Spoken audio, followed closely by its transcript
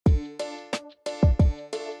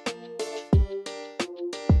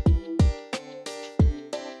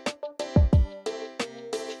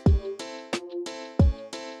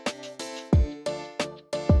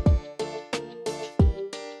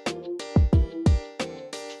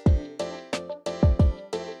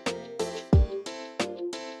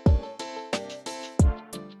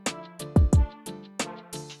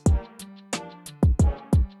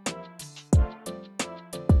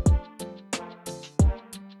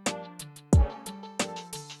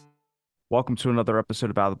Welcome to another episode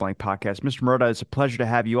of Out of the Blank Podcast. Mr. Moretta, it's a pleasure to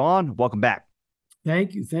have you on. Welcome back.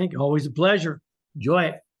 Thank you. Thank you. Always a pleasure. Enjoy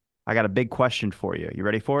it. I got a big question for you. You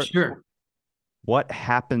ready for it? Sure. What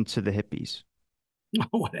happened to the hippies?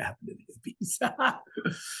 What happened to the hippies?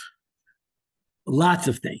 Lots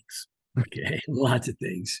of things. Okay. Lots of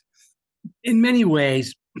things. In many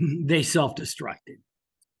ways, they self-destructed.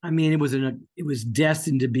 I mean, it was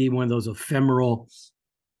destined to be one of those ephemeral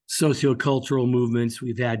sociocultural movements.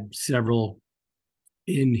 We've had several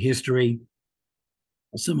in history.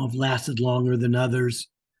 Some have lasted longer than others.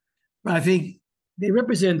 But I think they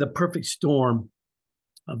represent the perfect storm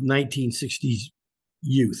of 1960s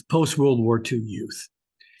youth, post-World War II youth,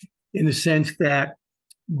 in the sense that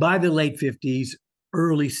by the late 50s,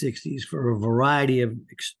 early 60s, for a variety of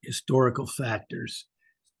historical factors,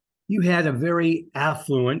 you had a very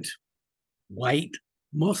affluent, white,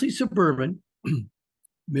 mostly suburban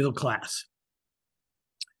middle class.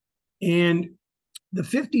 And the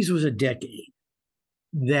 50s was a decade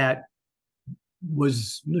that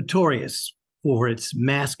was notorious for its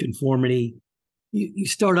mass conformity. You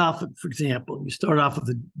start off, for example, you start off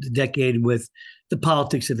with the decade with the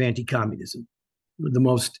politics of anti-communism, the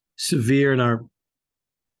most severe in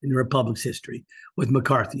the Republic's history, with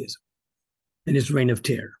McCarthyism and his reign of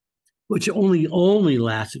terror, which only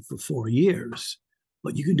lasted for 4 years,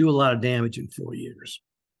 but you can do a lot of damage in 4 years.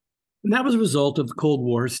 And that was a result of the Cold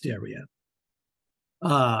War hysteria.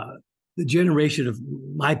 The generation of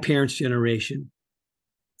my parents' generation,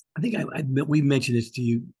 I think we mentioned this to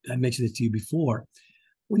you. I mentioned this to you before.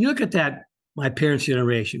 When you look at that, my parents'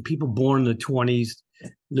 generation, people born in the 20s,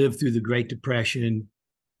 lived through the Great Depression,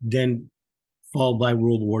 then followed by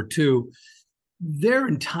World War II, their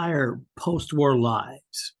entire post-war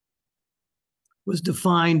lives was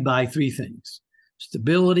defined by three things: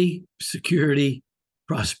 stability, security,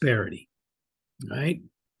 prosperity, right?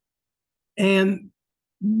 And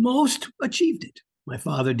most achieved it. My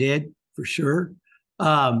father did, for sure.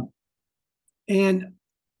 And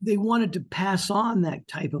they wanted to pass on that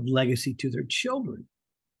type of legacy to their children.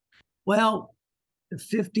 Well, the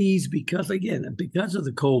 50s, because of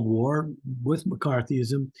the Cold War with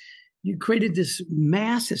McCarthyism, you created this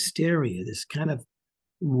mass hysteria, this kind of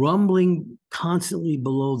rumbling constantly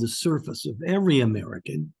below the surface of every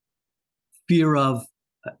American, fear of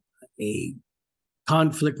a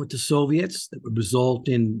conflict with the Soviets that would result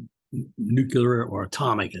in nuclear or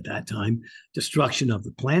atomic at that time destruction of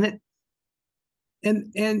the planet.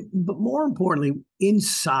 But more importantly,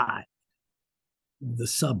 inside the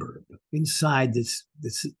suburb, inside this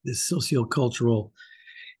sociocultural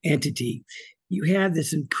entity, you had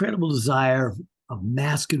this incredible desire of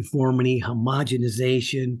mass conformity,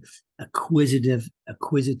 homogenization,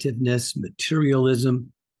 acquisitiveness,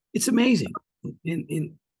 materialism. It's amazing.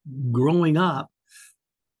 In growing up,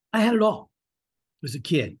 I had it all as a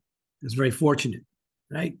kid. I was very fortunate,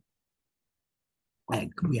 right?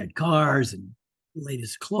 We had cars and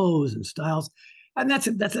latest clothes and styles, and that's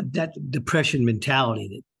that depression mentality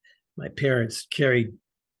that my parents carried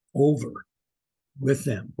over with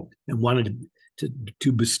them and wanted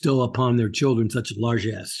to bestow upon their children such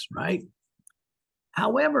largesse, right?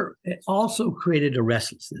 However, it also created a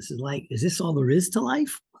restlessness. It's like, is this all there is to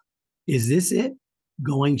life? Is this it?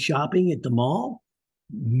 Going shopping at the mall,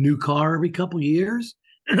 new car every couple of years,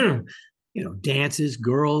 dances,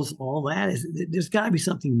 girls, all that. There's got to be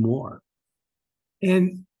something more.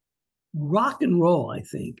 And rock and roll, I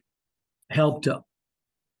think, helped to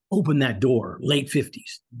open that door. Late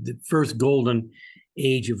 50s, the first golden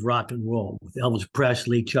age of rock and roll with Elvis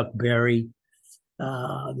Presley, Chuck Berry,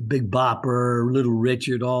 the Big Bopper, Little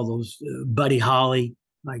Richard, all those, Buddy Holly,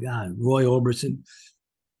 my God, Roy Orbison.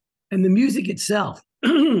 And the music itself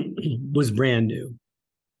was brand new.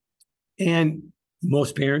 And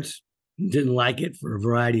most parents didn't like it for a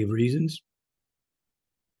variety of reasons.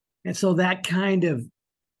 And so that kind of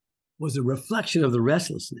was a reflection of the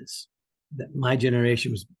restlessness that my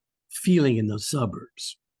generation was feeling in those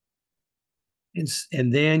suburbs.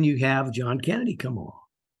 And then you have John Kennedy come along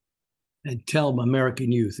and tell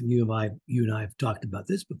American youth, and you and I have talked about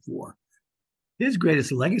this before, his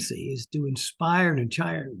greatest legacy is to inspire an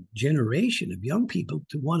entire generation of young people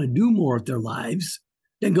to want to do more with their lives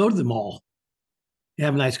than go to the mall,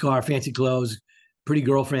 have a nice car, fancy clothes, pretty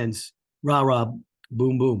girlfriends, rah, rah,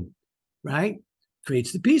 boom, boom, right?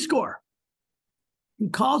 Creates the Peace Corps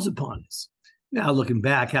and calls upon us. Now, looking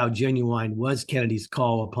back, how genuine was Kennedy's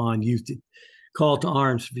call upon youth, call to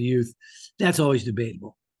arms for youth? That's always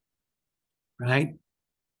debatable, right?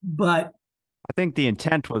 But I think the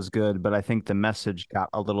intent was good, but I think the message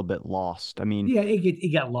got a little bit lost. I mean, yeah,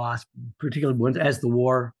 it got lost, particularly as the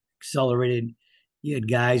war accelerated. You had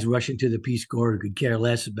guys rushing to the Peace Corps who could care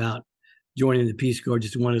less about joining the Peace Corps,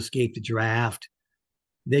 just want to escape the draft.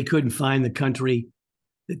 They couldn't find the country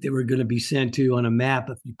that they were going to be sent to on a map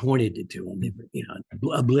if you pointed it to them. They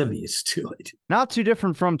were, oblivious to it. Not too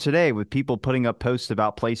different from today with people putting up posts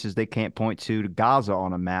about places they can't point to Gaza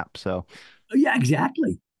on a map. So, Yeah,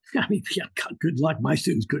 exactly. I mean, yeah, good luck. My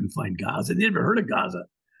students couldn't find Gaza. They never heard of Gaza.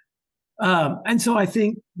 And so I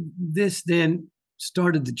think this then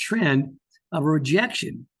started the trend of a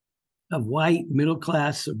rejection of white, middle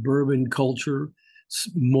class, suburban culture,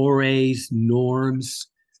 mores, norms,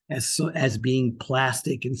 as being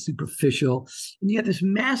plastic and superficial. And you had this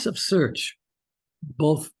massive search,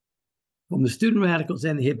 both from the student radicals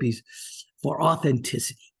and the hippies, for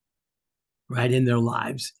authenticity, right, in their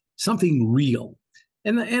lives, something real.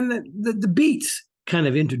 And the Beats kind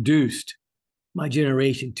of introduced my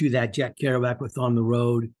generation to that. Jack Kerouac with On the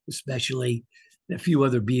Road, especially, and a few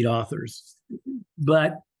other beat authors.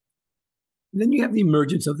 But then you have the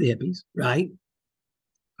emergence of the hippies, right,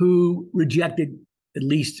 who rejected, at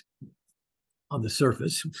least on the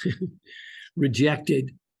surface,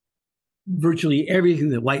 rejected virtually everything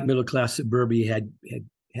that white middle class suburbia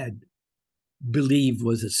had believed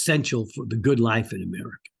was essential for the good life in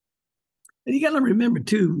America. And you got to remember,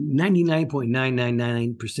 too,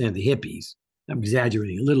 99.999% of the hippies, I'm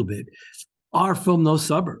exaggerating a little bit, are from those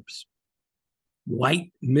suburbs.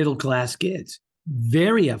 White middle class kids,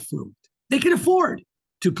 very affluent. They can afford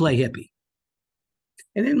to play hippie.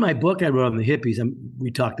 And in my book I wrote on the hippies, we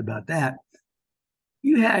talked about that.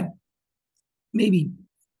 You had maybe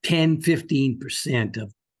 10, 15%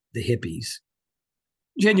 of the hippies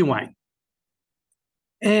genuine.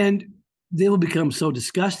 And they will become so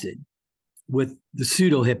disgusted with the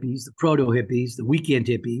pseudo hippies, the proto hippies, the weekend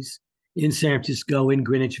hippies in San Francisco, in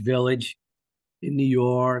Greenwich Village, in New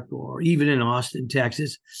York, or even in Austin,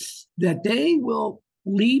 Texas, that they will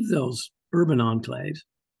leave those urban enclaves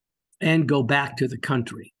and go back to the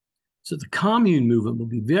country. So the commune movement will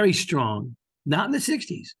be very strong, not in the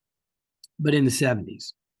 60s, but in the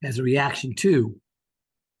 70s, as a reaction to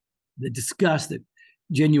the disgust that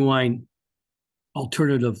genuine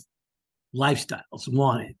alternative lifestyles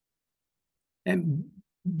wanted.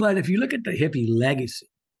 But if you look at the hippie legacy,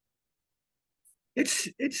 it's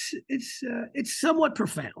somewhat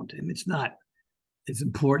profound, and it's not as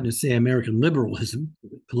important as, say, American liberalism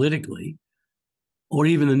politically, or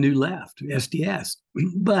even the New Left, SDS.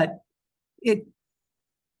 But it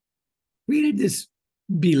created this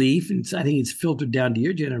belief, and I think it's filtered down to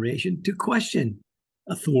your generation, to question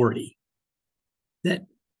authority, that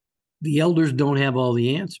the elders don't have all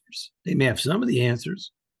the answers. They may have some of the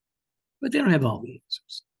answers, but they don't have all the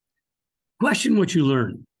answers. Question what you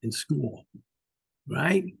learn in school,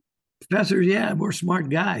 right? Professors, yeah, we're smart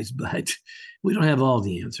guys, but we don't have all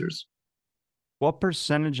the answers. what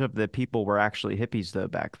percentage of the people were actually hippies though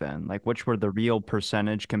back then? Like, which were the real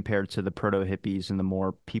percentage compared to the proto hippies and the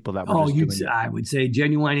more people that were Oh, just doing it? I would say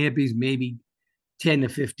genuine hippies, maybe 10 to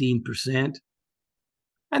 15%.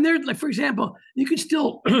 And they're like, for example, you can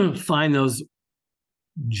still find those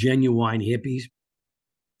genuine hippies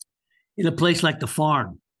in a place like the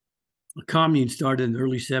Farm, a commune started in the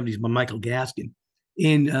early 70s by Michael Gaskin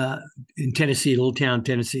in Tennessee, Little Town,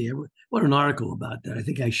 Tennessee. I wrote an article about that. I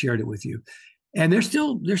think I shared it with you. And they're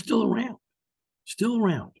still around, still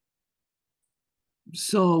around.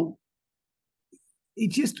 So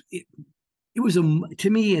it was to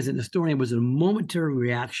me as an historian, it was a momentary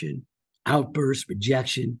reaction, outburst,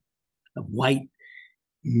 rejection of white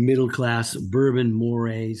middle class suburban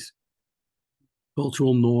mores,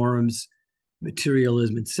 cultural norms,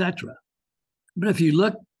 materialism, etc. But if you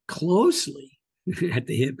look closely at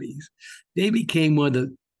the hippies, they became one of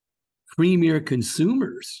the premier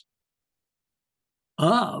consumers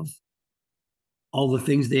of all the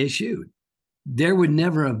things they eschewed. There would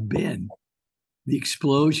never have been the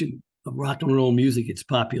explosion of rock and roll music, its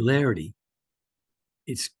popularity,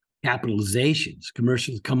 its capitalization, its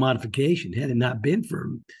commercial commodification, had it not been for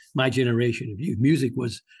my generation of youth. Music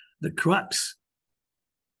was the crux.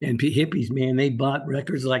 And hippies, man, they bought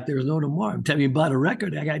records like there was no tomorrow. I'm telling you, bought a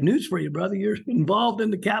record, I got news for you, brother. You're involved in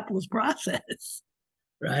the capitalist process,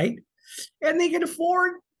 right? And they can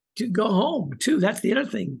afford to go home, too. That's the other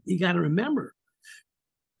thing you got to remember.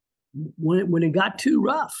 When it got too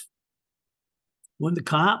rough, when the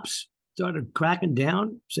cops started cracking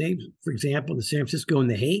down, say, for example, the San Francisco and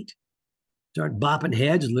the Hate, started bopping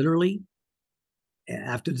heads, literally,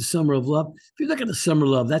 after the Summer of Love. If you look at the Summer of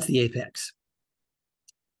Love, that's the apex.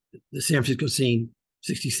 The San Francisco scene,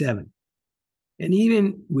 67. And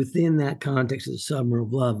even within that context of the Summer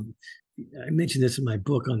of Love, I mentioned this in my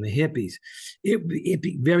book on the hippies. It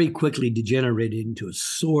very quickly degenerated into a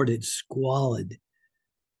sordid, squalid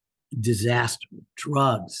disaster,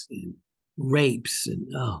 drugs and rapes, and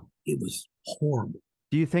oh, it was horrible.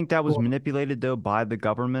 Do you think that was Horrible. manipulated though by the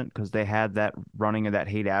government because they had that running of that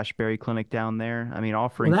Haight Ashbury clinic down there? I mean, Well,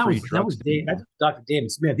 offering free drugs to That's people. Dr.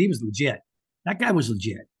 David Smith. He was legit. That guy was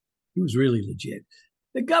legit. He was really legit.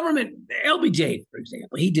 The government, LBJ, for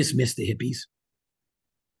example, he dismissed the hippies.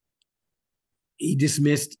 He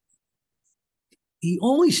dismissed. He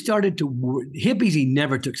only started to hippies. He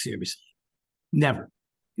never took seriously. Never,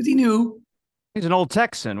 because he knew He's an old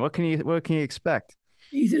Texan. What can you expect?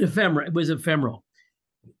 he's an ephemeral. It was ephemeral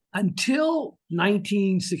until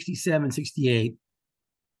 1967, 68.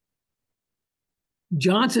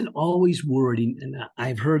 Johnson always worried, and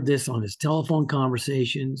I've heard this on his telephone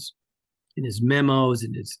conversations, in his memos,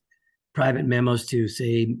 in his private memos to,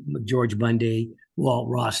 say, George Bundy, Walt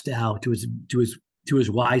Rostow, to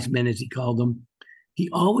his wise men, as he called them. He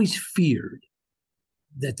always feared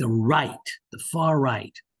that the right, the far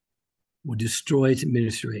right, would destroy its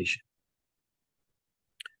administration,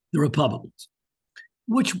 the Republicans,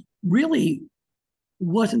 which really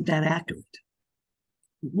wasn't that accurate.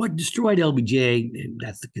 What destroyed LBJ, and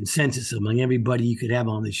that's the consensus among everybody you could have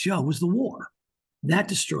on this show, was the war. That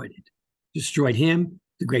destroyed it. Destroyed him,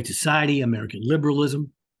 the Great Society, American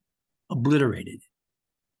liberalism, obliterated it,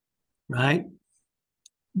 right?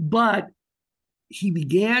 But he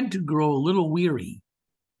began to grow a little weary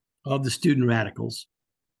of the student radicals,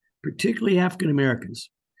 particularly African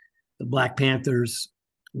Americans, the Black Panthers.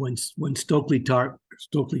 When Stokely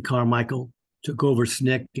Carmichael took over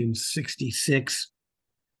SNCC in '66,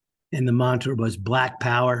 and the mantra was Black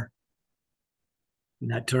Power, in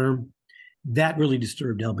that term, that really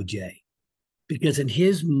disturbed LBJ. Because in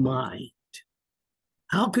his mind,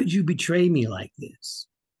 how could you betray me like this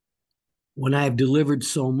when I have delivered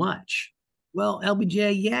so much? Well,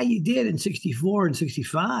 LBJ, yeah, you did in '64 and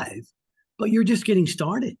 '65, but you're just getting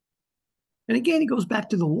started. And again, it goes back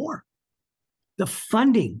to the war. The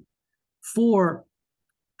funding for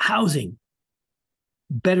housing,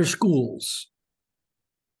 better schools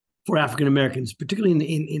for African Americans, particularly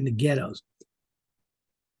in the ghettos.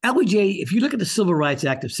 LBJ, if you look at the Civil Rights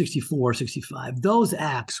Act of '64, '65, those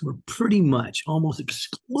acts were pretty much almost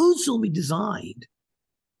exclusively designed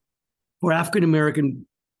for African American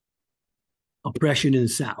oppression in the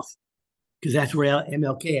South, because that's where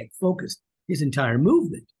MLK had focused his entire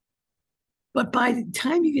movement. But by the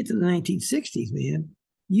time you get to the 1960s, man,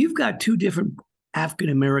 you've got two different African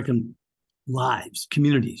American lives,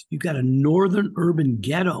 communities. You've got a northern urban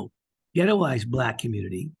ghettoized Black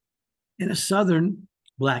community, and a southern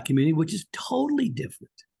Black community, which is totally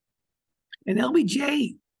different. And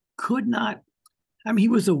LBJ could not, I mean, he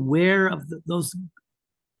was aware of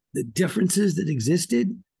the differences that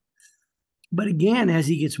existed. But again, as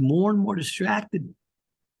he gets more and more distracted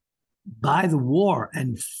by the war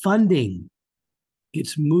and funding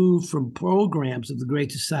gets moved from programs of the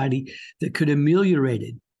Great Society that could have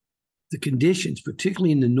ameliorated the conditions,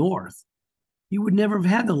 particularly in the North, you would never have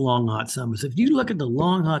had the long, hot summers. If you look at the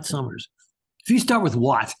long, hot summers, if you start with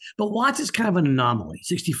Watts, but Watts is kind of an anomaly,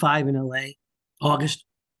 65 in LA, August.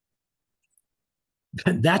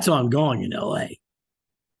 That's ongoing in LA.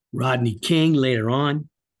 Rodney King later on.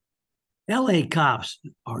 LA cops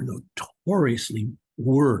are notoriously I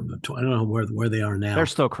don't know where they are now. They're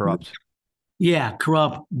still corrupt. Yeah,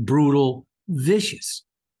 corrupt, brutal, vicious.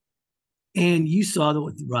 And you saw that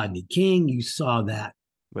with Rodney King. You saw that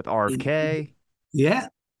With RFK. Yeah,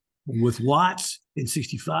 with Watts in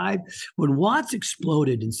 '65. When Watts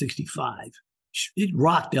exploded in '65, it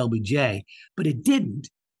rocked LBJ, but it didn't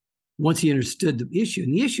once he understood the issue.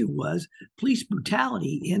 And the issue was police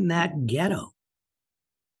brutality in that ghetto.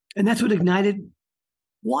 And that's what ignited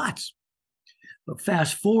Watts. But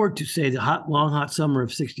fast forward to, say, the long, hot summer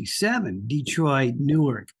of '67, Detroit,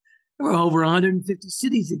 Newark. There were over 150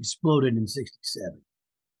 cities that exploded in '67.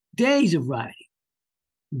 Days of rioting.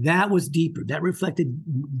 That was deeper. That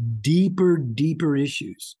reflected deeper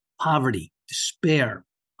issues: poverty, despair,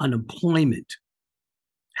 unemployment,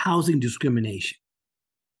 housing discrimination,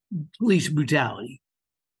 police brutality.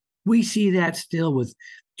 We see that still with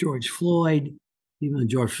George Floyd, even though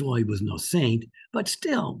George Floyd was no saint, but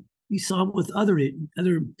still, we saw it with other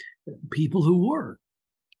people who were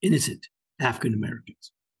innocent African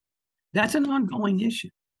Americans. That's an ongoing issue.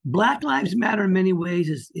 Black Lives Matter in many ways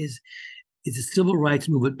is the civil rights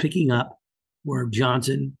movement picking up where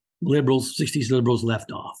Johnson, liberals, '60s liberals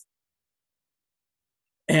left off.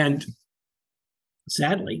 And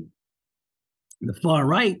sadly, the far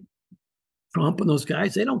right, Trump and those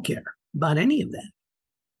guys, they don't care about any of that.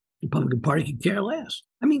 The Republican Party could care less.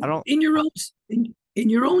 I I mean, don't. in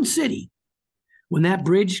your own city, when that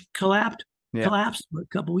bridge Yeah. collapsed a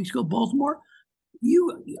couple of weeks ago, Baltimore,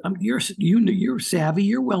 you're savvy,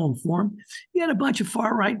 you're well informed. You had a bunch of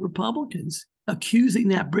far right Republicans accusing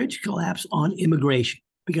that bridge collapse on immigration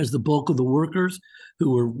because the bulk of the workers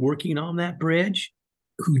who were working on that bridge,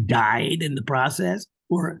 who died in the process,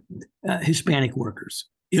 were Hispanic workers,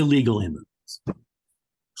 illegal immigrants.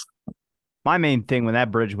 My main thing when that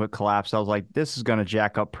bridge would collapse, I was like, this is going to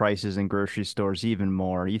jack up prices in grocery stores even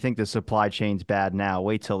more. You think the supply chain's bad now?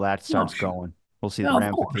 Wait till that Oh, starts sure. going. We'll see the Well,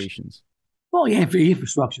 of course. ramifications. Well, yeah, for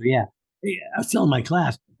infrastructure, yeah. I was telling my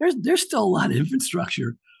class, there's still a lot of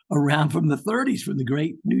infrastructure around from the 30s, from the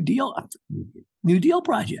Great New Deal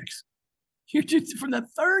projects. You're just from the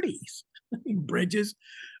 30s. I mean, bridges,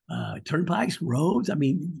 turnpikes, roads. I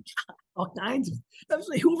mean, all kinds of. That was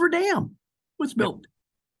like Hoover Dam was Yep. built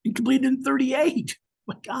and completed in 38.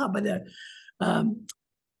 My God, but um,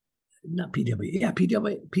 not PW, yeah,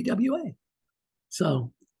 PWA.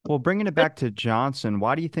 So Well, bringing it back to Johnson,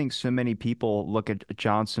 why do you think so many people look at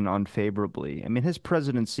Johnson unfavorably? I mean, his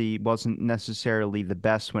presidency wasn't necessarily the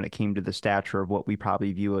best when it came to the stature of what we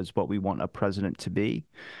probably view as what we want a president to be.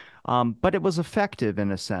 But it was effective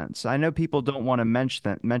in a sense. I know people don't want to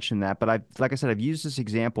mention that, but like I said, I've used this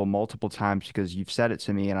example multiple times because you've said it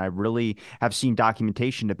to me, and I really have seen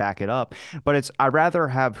documentation to back it up. But I'd rather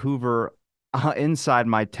have Hoover inside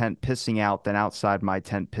my tent pissing out than outside my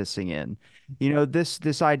tent pissing in. You know,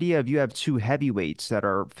 this idea of you have two heavyweights that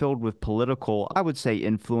are filled with political, I would say,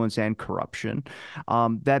 influence and corruption,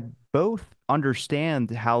 that both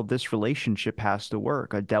understand how this relationship has to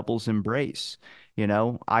work, a devil's embrace. You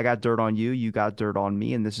know, I got dirt on you, you got dirt on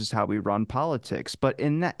me, and this is how we run politics. But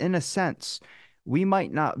in a sense, we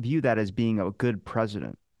might not view that as being a good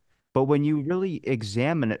president. But when you really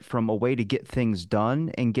examine it from a way to get things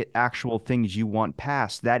done and get actual things you want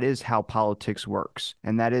passed, that is how politics works.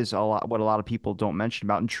 And that is what a lot of people don't mention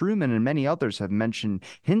about. And Truman and many others have mentioned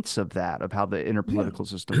hints of that, of how the yeah, interpolitical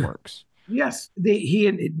system works. yes, he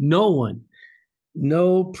and no one,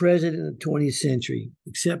 no president of the 20th century,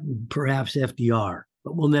 except perhaps FDR,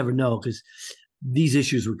 but we'll never know because these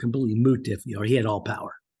issues were completely moot to FDR. He had all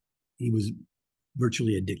power. He was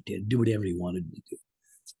virtually a dictator, do whatever he wanted to do.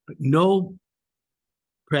 But no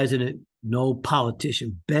president, no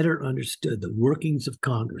politician better understood the workings of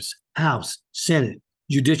Congress, House, Senate,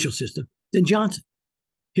 judicial system than Johnson.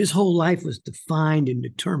 His whole life was defined and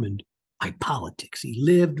determined by politics. He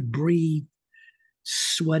lived, breathed,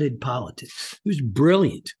 sweated politics. He was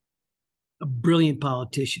brilliant, a brilliant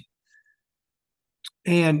politician.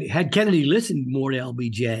 And had Kennedy listened more to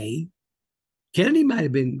LBJ, Kennedy might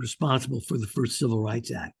have been responsible for the first Civil Rights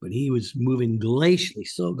Act, but he was moving glacially,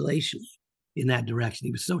 so glacially in that direction.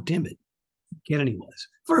 He was so timid. Kennedy was,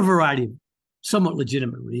 for a variety of somewhat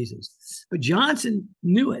legitimate reasons. But Johnson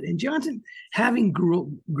knew it. And Johnson, having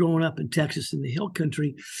grown up in Texas in the hill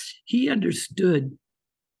country, he understood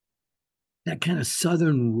that kind of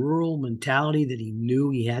Southern rural mentality that he knew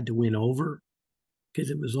he had to win over because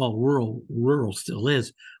it was all rural still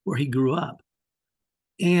is, where he grew up.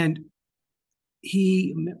 And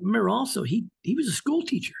he, remember also, he was a school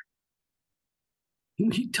teacher.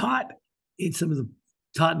 He taught in some of the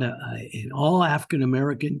taught in an all African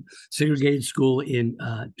American segregated school in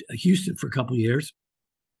Houston for a couple of years,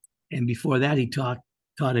 and before that he taught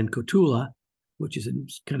in Cotula, which is in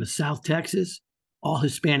kind of South Texas, all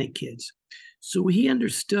Hispanic kids. So he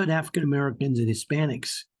understood African Americans and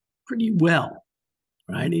Hispanics pretty well,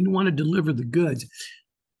 right? He didn't want to deliver the goods.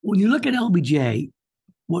 When you look at LBJ,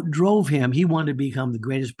 what drove him, he wanted to become the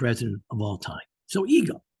greatest president of all time. So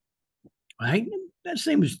ego, right? That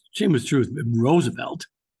same was true with Roosevelt,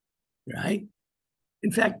 right?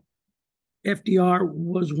 In fact, FDR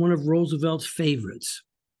was one of Roosevelt's favorites.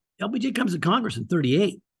 LBJ comes to Congress in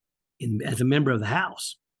 38 as a member of the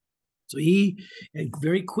House. So he, and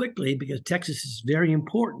very quickly, because Texas is very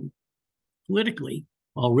important politically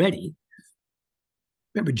already.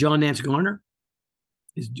 Remember John Nance Garner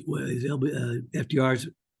was FDR's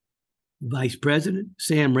vice president,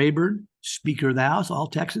 Sam Rayburn, Speaker of the House, all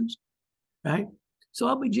Texans, right? So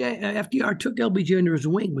FDR took LBJ under his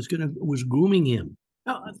wing, was grooming him.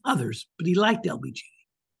 Others, but he liked LBJ.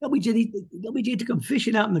 LBJ took him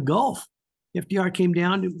fishing out in the Gulf. FDR came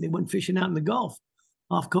down, they went fishing out in the Gulf,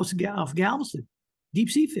 off Galveston, deep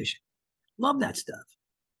sea fishing. Love that stuff.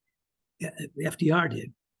 FDR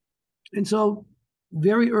did. And so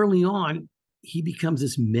very early on, he becomes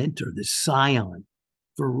this mentor, this scion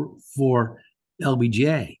for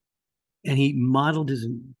LBJ. And he modeled his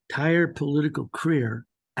entire political career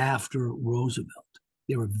after Roosevelt.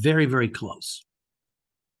 They were very, very close.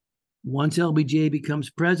 Once LBJ becomes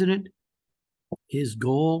president, his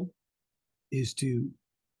goal is to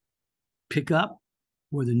pick up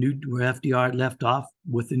where FDR left off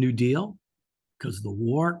with the New Deal because of the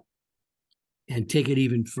war and take it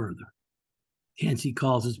even further. Hence, he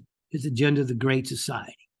calls his agenda the Great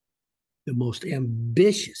Society, the most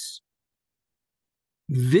ambitious,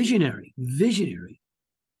 visionary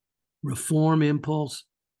reform impulse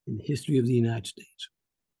in the history of the United States.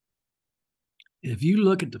 And if you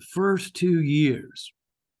look at the first 2 years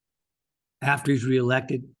after he's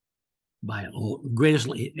reelected by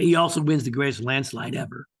he also wins the greatest landslide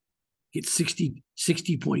ever. Gets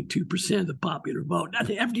 60.2% of the popular vote.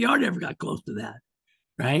 FDR never got close to that,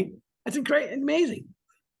 right? That's amazing.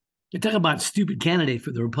 You talk about stupid candidate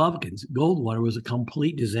for the Republicans. Goldwater was a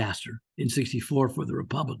complete disaster in '64 for the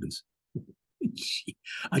Republicans.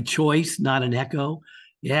 A choice, not an echo.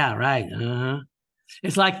 Yeah, right.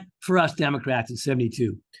 It's like for us Democrats in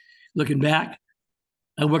 '72. Looking back,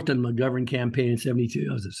 I worked on the McGovern campaign in '72.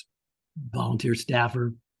 I was a volunteer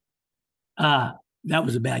staffer. That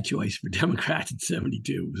was a bad choice for Democrats in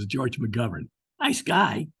 '72. It was George McGovern. Nice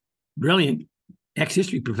guy, brilliant,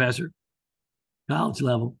 ex-history professor, college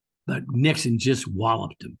level, but Nixon just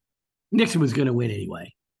walloped him. Nixon was going to win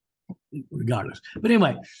anyway, regardless. But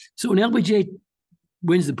anyway, so when LBJ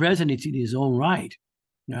wins the presidency in his own right,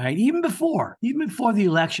 even before the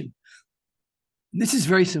election, this is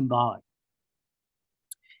very symbolic.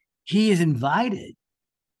 He is invited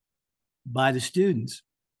by the students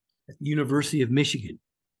at the University of Michigan,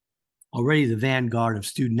 already the vanguard of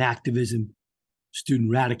student activism,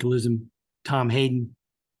 student radicalism, Tom Hayden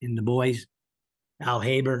and the boys, Al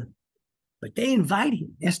Haber. But they invite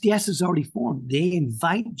him. SDS is already formed. They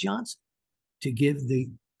invite Johnson to give the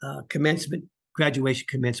graduation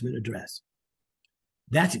commencement address.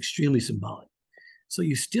 That's extremely symbolic. So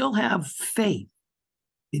you still have faith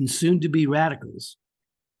in soon-to-be radicals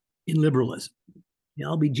in liberalism.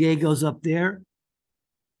 LBJ goes up there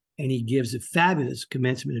and he gives a fabulous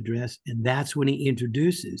commencement address, and that's when he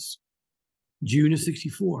introduces, June of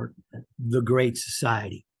 '64, the Great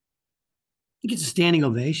Society. He gets a standing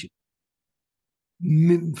ovation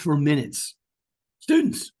for minutes.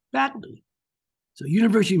 Students, faculty. So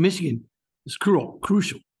University of Michigan is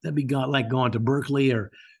crucial. That'd be like going to Berkeley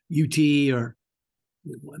or UT or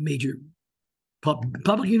a major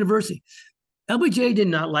public university. LBJ did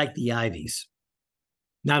not like the Ivies.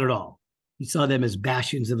 Not at all. He saw them as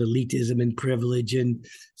bastions of elitism and privilege and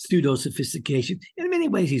pseudo-sophistication. In many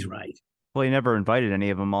ways, he's right. Well, he never invited any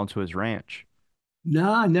of them onto his ranch.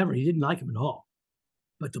 No, never. He didn't like them at all.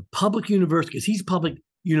 But the public university, because he's public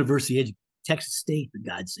university educated, Texas State, for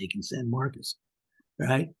God's sake, in San Marcos,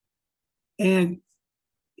 right? And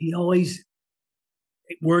he always,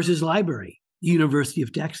 where's his library? University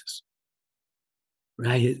of Texas,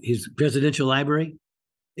 right? His presidential library.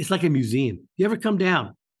 It's like a museum. You ever come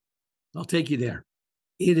down, I'll take you there.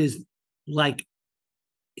 It is like,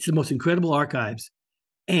 it's the most incredible archives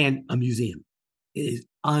and a museum. It is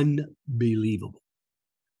unbelievable.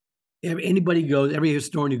 Anybody goes, every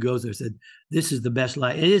historian who goes there said, this is the best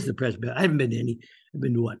library. It is the president. I haven't been to any. I've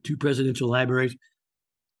been to what, 2 presidential libraries?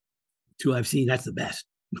 2 I've seen. That's the best.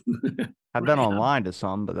 I've been online to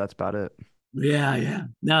some, but that's about it. Yeah.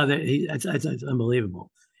 No, that's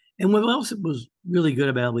unbelievable. And what else was really good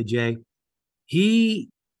about LBJ, he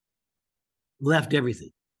left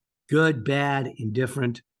everything, good, bad,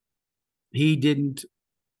 indifferent. He didn't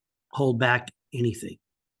hold back anything.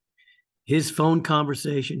 His phone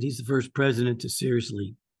conversations, he's the first president to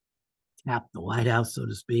seriously tap the White House, so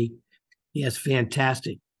to speak. He has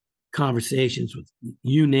fantastic conversations with,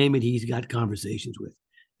 you name it, he's got conversations with.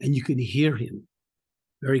 And you can hear him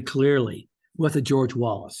very clearly with a George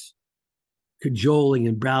Wallace, cajoling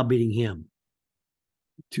and browbeating him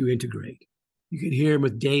to integrate. You can hear him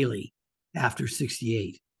with Daley after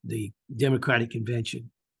 '68, the Democratic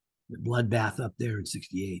Convention, the bloodbath up there in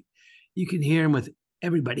 '68. You can hear him with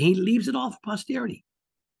everybody. He leaves it all for posterity.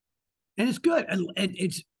 And it's good. And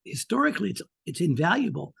it's historically, it's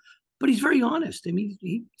invaluable, but he's very honest. I mean,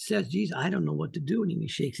 he says, geez, I don't know what to do. And he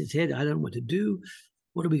shakes his head. I don't know what to do.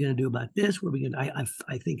 What are we going to do about this? What are we going to,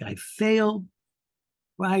 I think I failed,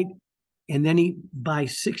 right? And then by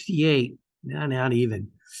 '68, not even,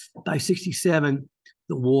 by '67,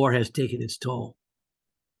 the war has taken its toll.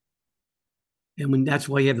 And that's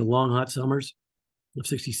why you have the long, hot summers of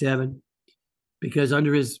 '67, because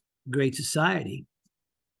under his Great Society,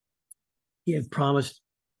 he had promised,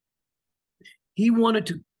 he wanted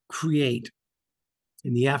to create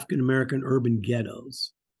in the African-American urban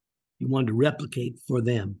ghettos, he wanted to replicate for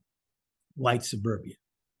them white suburbia.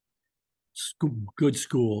 Good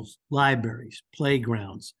schools, libraries,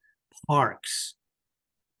 playgrounds, parks,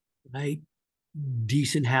 right?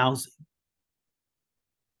 Decent housing.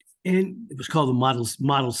 And it was called the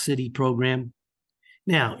Model City program.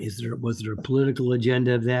 Now, was there a political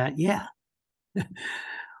agenda of that? Yeah.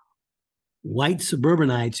 White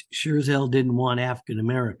suburbanites sure as hell didn't want African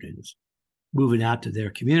Americans moving out to their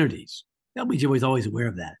communities. LBJ was always aware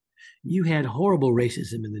of that. You had horrible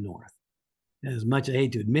racism in the North. As much as I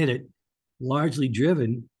hate to admit it, largely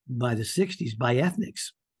driven by the 60s by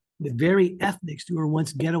ethnics, the very ethnics who were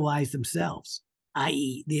once ghettoized themselves,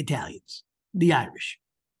 i.e., the Italians, the Irish.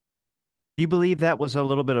 Do you believe that was a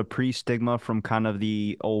little bit of pre-stigma from kind of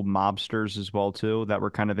the old mobsters as well too, that were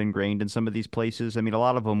kind of ingrained in some of these places? I mean, a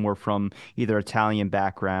lot of them were from either Italian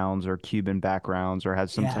backgrounds or Cuban backgrounds or had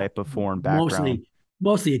some Yeah, type of foreign background.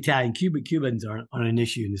 mostly Italian. Cubans aren't an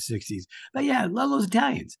issue in the 60s. But yeah, a lot of those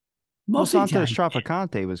Italians, Well, mostly Santos Italian.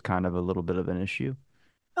 Trafficante was kind of a little bit of an issue.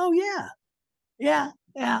 Oh, yeah. Yeah.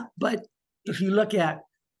 Yeah. But if you look at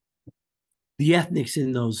the ethnics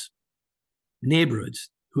in those neighborhoods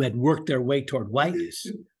who had worked their way toward whiteness,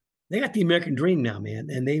 they got the American dream now, man,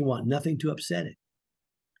 and they want nothing to upset it.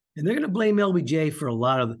 And they're going to blame LBJ for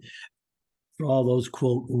for all those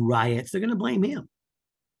quote riots. They're going to blame him.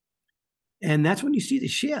 And that's when you see the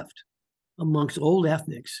shift amongst old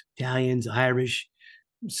ethnics, Italians, Irish,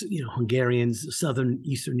 Hungarians, Southern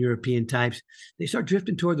Eastern European types. They start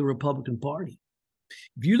drifting toward the Republican Party.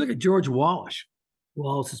 If you look at George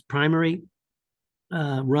Wallace's primary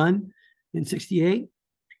run in 68,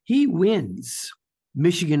 he wins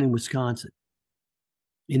Michigan and Wisconsin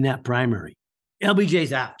in that primary.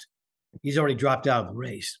 LBJ's out. He's already dropped out of the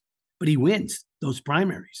race, but he wins those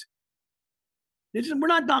primaries. We're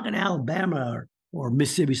not talking Alabama or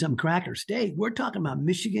Mississippi, some cracker state. We're talking about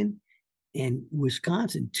Michigan and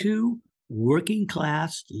Wisconsin, two working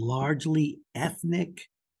class, largely ethnic,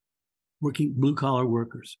 working blue collar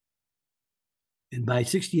workers. And by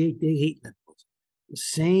 68, they hate liberals. The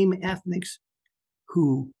same ethnics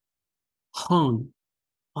who hung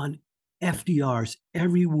on FDR's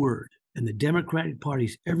every word and the Democratic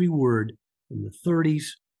Party's every word from the 30s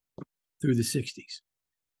through the 60s.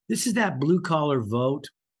 This is that blue collar vote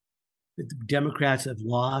that the Democrats have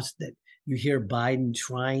lost, that you hear Biden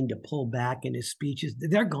trying to pull back in his speeches.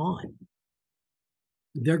 They're gone.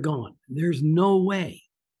 They're gone. There's no way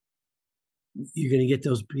you're going to get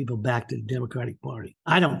those people back to the Democratic Party.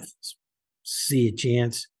 I don't see a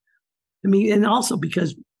chance. I mean, and also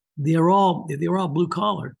because they were all blue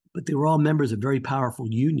collar, but they were all members of very powerful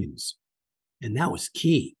unions. And that was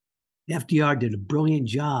key. FDR did a brilliant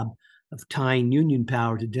job of tying union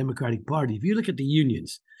power to the Democratic Party. If you look at the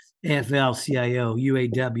unions, AFL-CIO,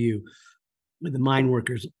 UAW, with the mine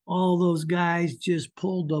workers, all those guys just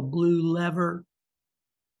pulled the blue lever.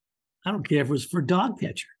 I don't care if it was for dog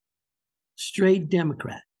catcher. Straight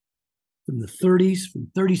Democrat from the 30s,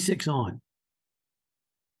 from 36 on.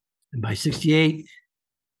 And by 68,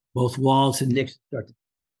 both Wallace and Nixon start to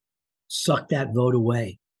suck that vote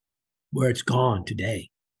away, where it's gone today.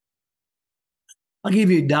 I'll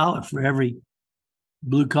give you $1 for every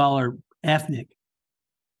blue collar ethnic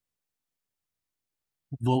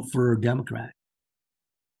vote for a Democrat.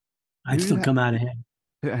 I'd still come out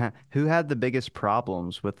ahead. Who had the biggest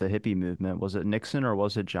problems with the hippie movement? Was it Nixon or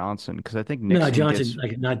was it Johnson? Because I think No, Nixon Johnson,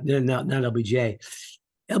 gets not LBJ.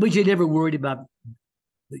 LBJ never worried about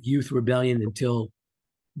the youth rebellion until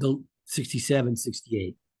the 67,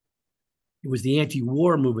 68. It was the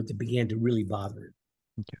anti-war movement that began to really bother him.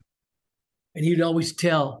 okay. And he'd always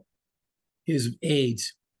tell his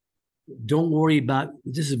aides, don't worry about,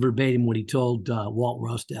 this is verbatim what he told Walt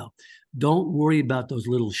Rostow, don't worry about those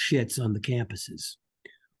little shits on the campuses.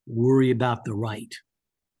 Worry about the right.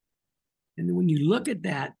 And when you look at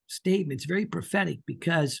that statement, it's very prophetic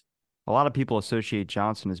because, A lot of people associate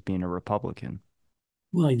Johnson as being a Republican.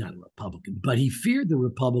 well, he's not a Republican, but he feared the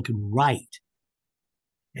Republican right.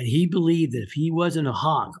 And he believed that if he wasn't a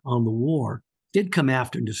hawk on the war, they'd come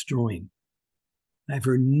after and destroy him. I've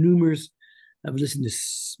listened to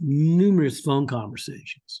numerous phone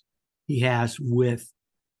conversations he has with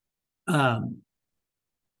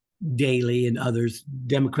Daley and others,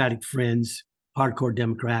 Democratic friends, hardcore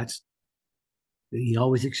Democrats. He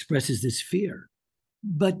always expresses this fear.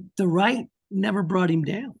 But the right never brought him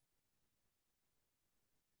down.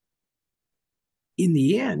 In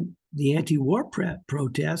the end, the anti-war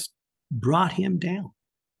protest brought him down.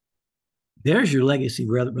 There's your legacy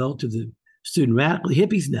relative to the student radical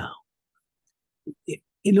hippies now.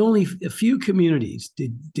 In only a few communities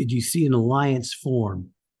did you see an alliance form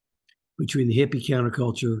between the hippie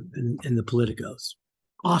counterculture and the politicos.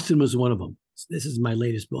 Austin was one of them. This is my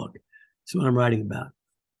latest book. That's what I'm writing about.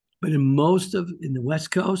 But in the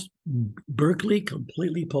West Coast, Berkeley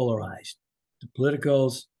completely polarized. The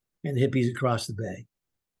politicals and the hippies across the bay.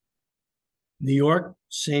 New York,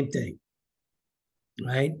 same thing,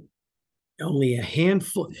 right? Only a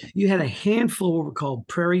handful. You had a handful of what were called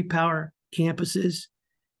Prairie Power campuses,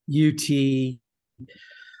 UT,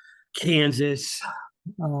 Kansas,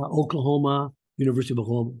 Oklahoma, University of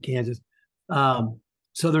Oklahoma, Kansas, um,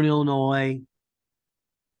 Southern Illinois.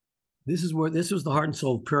 This was the heart and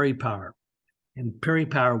soul of Prairie Power. And Prairie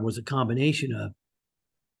Power was a combination of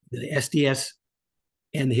the SDS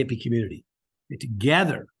and the hippie community. And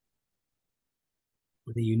together,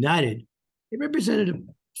 when they united, it represented a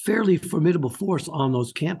fairly formidable force on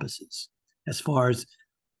those campuses as far as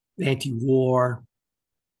anti-war,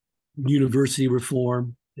 university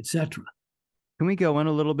reform, etc. Can we go in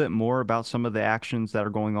a little bit more about some of the actions that are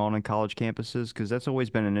going on college campuses? Because that's always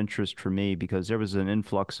been an interest for me because there was an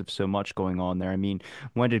influx of so much going on there. I mean,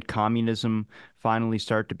 when did communism finally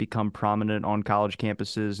start to become prominent on college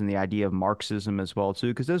campuses and the idea of Marxism as well, too?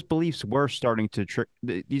 Because those beliefs were starting to trick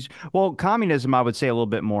these. Well, communism, I would say a little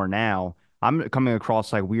bit more now. I'm coming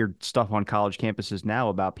across like weird stuff on college campuses now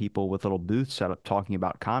about people with little booths set up talking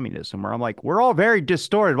about communism, where I'm like, we're all very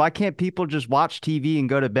distorted. Why can't people just watch TV and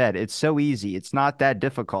go to bed? It's so easy. It's not that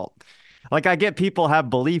difficult. Like, I get people have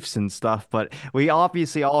beliefs and stuff, but we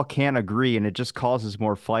obviously all can't agree, and it just causes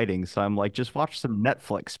more fighting. So I'm like, just watch some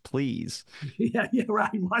Netflix, please. Yeah, right.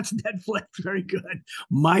 Watch Netflix. Very good.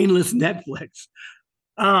 Mindless Netflix.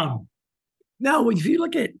 Um, now, if you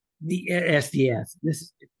look at the SDS,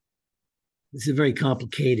 this is a very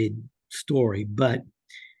complicated story, but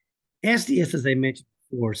SDS, as I mentioned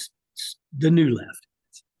before, the new left.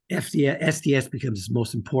 SDS becomes its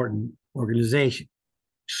most important organization,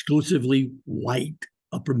 exclusively white,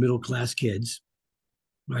 upper middle class kids.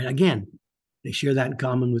 Right? Again, they share that in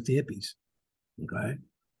common with the hippies. Okay.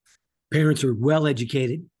 Parents are well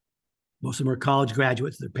educated. Most of them are college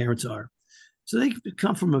graduates, their parents are. So they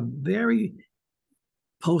come from a very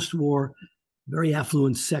post war, very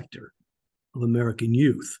affluent sector of American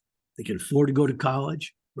youth. They can afford to go to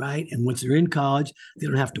college, right? And once they're in college, they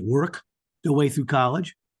don't have to work their way through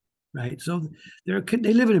college, right? So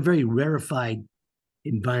they live in a very rarefied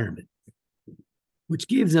environment, which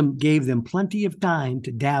gave them plenty of time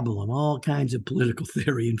to dabble in all kinds of political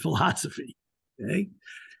theory and philosophy. Okay,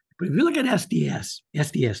 but if you look at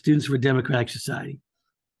SDS, Students for a Democratic Society,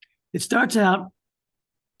 it starts out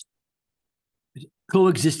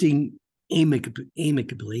coexisting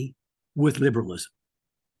amicably with liberalism,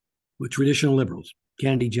 with traditional liberals,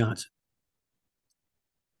 Kennedy Johnson.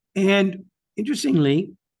 And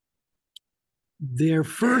interestingly, their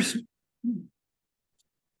first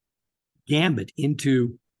gambit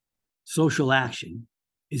into social action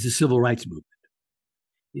is the civil rights movement.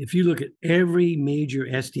 If you look at every major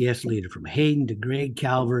SDS leader, from Hayden to Greg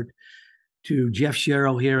Calvert to Jeff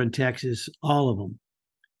Sherrill here in Texas, all of them,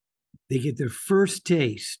 they get their first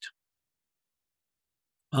taste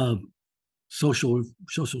of social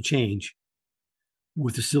change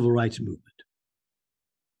with the civil rights movement,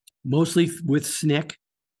 mostly with SNCC,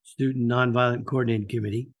 Student Nonviolent Coordinating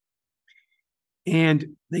Committee.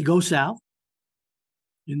 And they go south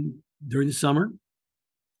during the summer,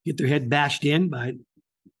 get their head bashed in by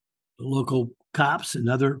the local cops and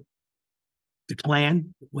the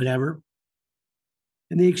Klan, whatever.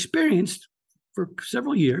 And they experienced for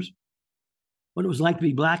several years what it was like to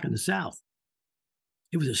be black in the South.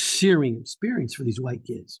 It was a searing experience for these white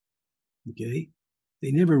kids. Okay.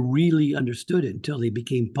 They never really understood it until they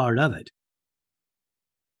became part of it.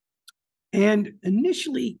 And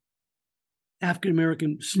initially, African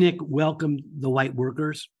American SNCC welcomed the white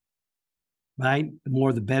workers, right? The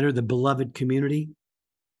more the better, the beloved community.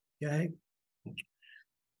 Okay.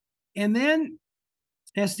 And then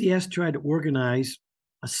SDS tried to organize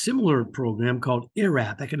a similar program called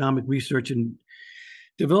IRAP, Economic Research and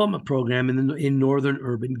Development Program, in northern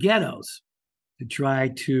urban ghettos, to try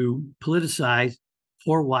to politicize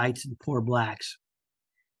poor whites and poor blacks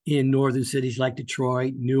in northern cities like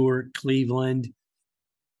Detroit, Newark, Cleveland,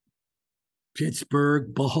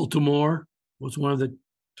 Pittsburgh, Baltimore was one of the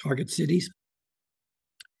target cities.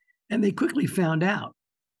 And they quickly found out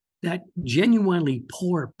that genuinely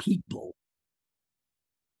poor people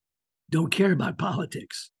don't care about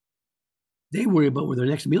politics. They worry about where their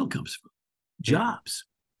next meal comes from, jobs,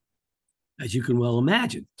 as you can well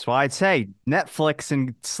imagine. That's why I'd say Netflix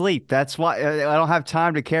and sleep. That's why I don't have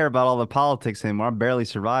time to care about all the politics anymore. I'm barely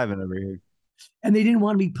surviving over here. And they didn't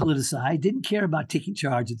want to be politicized, didn't care about taking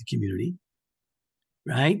charge of the community,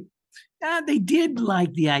 right? They did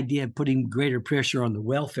like the idea of putting greater pressure on the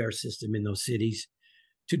welfare system in those cities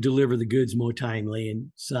to deliver the goods more timely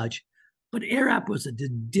and such. But ARAP was a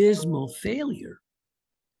dismal failure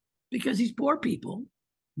because these poor people,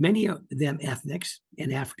 many of them ethnics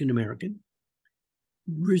and African American,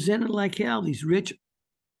 resented like hell these rich,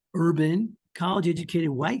 urban, college educated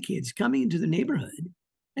white kids coming into the neighborhood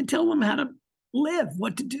and telling them how to live,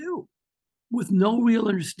 what to do, with no real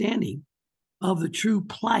understanding of the true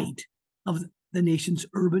plight of the nation's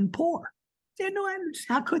urban poor. They had no idea.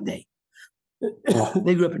 How could they?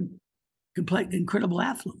 They grew up in incredible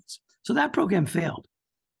affluence. So that program failed.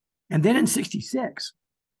 And then in 66,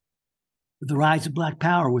 with the rise of Black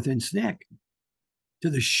power within SNCC, to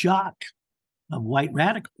the shock of white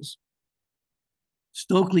radicals,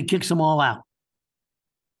 Stokely kicks them all out.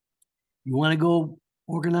 You want to go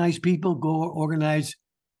organize people? Go organize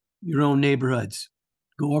your own neighborhoods.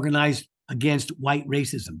 Go organize against white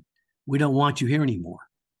racism. We don't want you here anymore.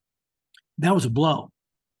 That was a blow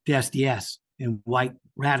to SDS and white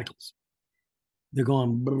radicals. They're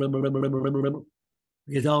going blah, blah, blah, blah, blah, blah, blah,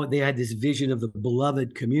 because they had this vision of the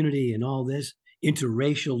beloved community and all this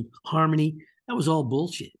interracial harmony. That was all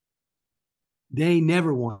bullshit. They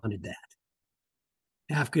never wanted that.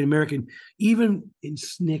 African American, even in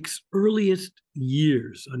SNCC's earliest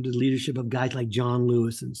years under the leadership of guys like John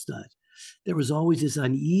Lewis and stuff, there was always this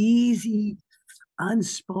uneasy,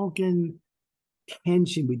 unspoken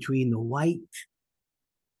tension between the white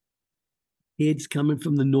kids coming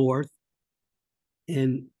from the North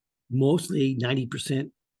and mostly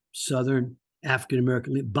 90% Southern African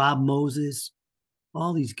American, Bob Moses,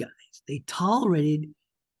 all these guys. They tolerated,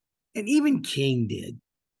 and even King did.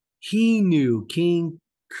 He knew King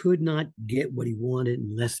could not get what he wanted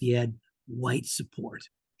unless he had white support.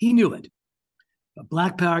 He knew it. But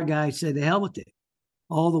Black Power guys said, the hell with it.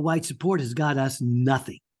 All the white support has got us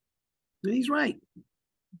nothing. And he's right.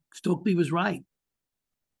 Stokely was right.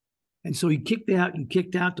 And so he kicked out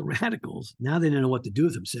the radicals. Now they didn't know what to do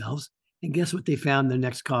with themselves. And guess what they found their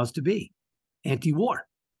next cause to be? Anti-war.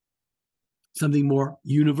 Something more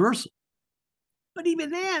universal. But even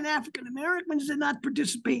then, African Americans did not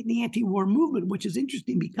participate in the anti-war movement, which is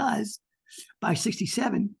interesting because by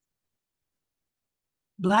 67,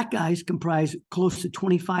 Black guys comprised close to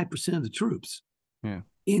 25% of the troops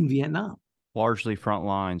in Vietnam. Largely front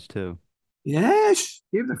lines, too. Yes,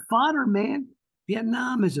 they're the fodder, man.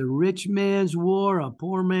 Vietnam is a rich man's war, a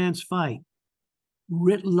poor man's fight,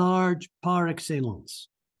 writ large par excellence.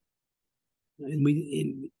 And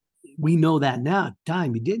we know that now. At the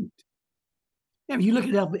time, we didn't. If you look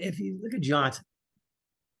at Johnson,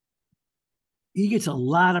 he gets a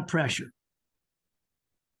lot of pressure.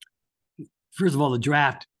 First of all, the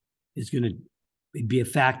draft is going to be a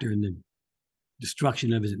factor in the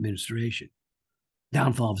destruction of his administration,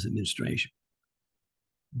 downfall of his administration.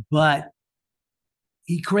 But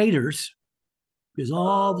he craters because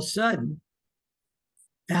all of a sudden,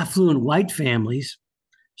 affluent white families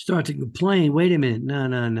start to complain, wait a minute,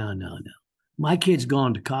 no. My kid's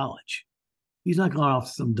gone to college. He's not going off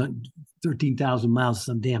some 13,000 miles to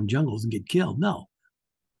some damn jungles and get killed. No.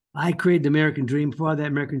 I created the American dream. Part of that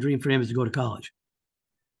American dream for him is to go to college.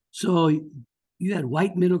 So you had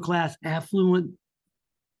white middle class, affluent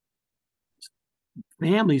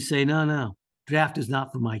families say, no, draft is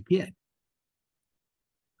not for my kid.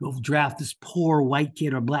 Go draft this poor white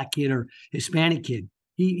kid or Black kid or Hispanic kid.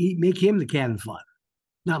 He make him the cannon fodder.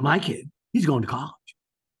 Not my kid. He's going to college.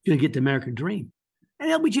 He's going to get the American dream.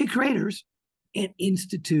 And LBJ craters and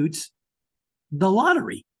institutes the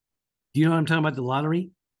lottery. Do you know what I'm talking about, the lottery?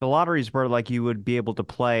 The lotteries were like you would be able to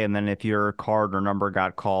play, and then if your card or number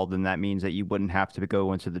got called, then that means that you wouldn't have to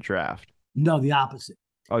go into the draft. No, the opposite.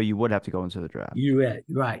 Oh, you would have to go into the draft. You're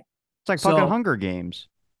right. It's like fucking Hunger Games.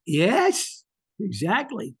 Yes,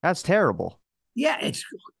 exactly. That's terrible. Yeah, it's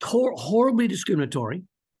horribly discriminatory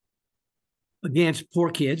against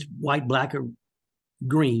poor kids, white, Black, or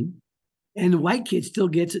green. And the white kid still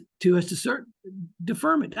gets it to us to certain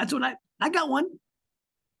deferment. That's what I got one.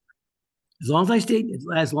 As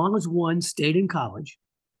long as one stayed in college,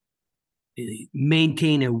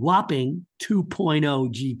 maintain a whopping 2.0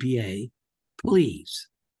 GPA, please.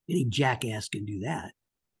 Any jackass can do that.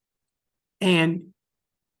 And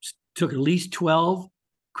took at least 12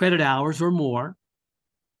 credit hours or more,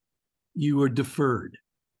 you were deferred.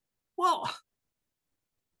 Well,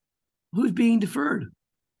 who's being deferred?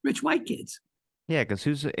 Rich white kids. Yeah, because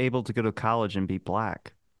who's able to go to college and be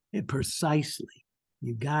Black? And precisely.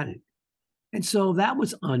 You got it. And so that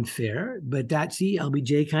was unfair, but that's the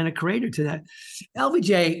LBJ kind of cratered to that.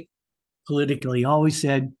 LBJ politically always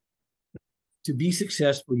said, to be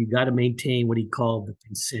successful, you got to maintain what he called the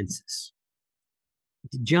consensus.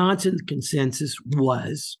 The Johnson consensus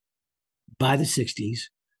was, by the 60s,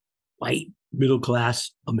 white middle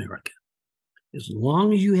class America. As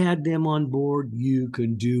long as you had them on board, you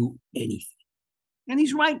can do anything. And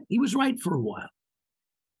he's right. He was right for a while.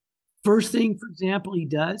 First thing, for example, he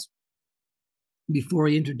does before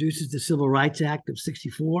he introduces the Civil Rights Act of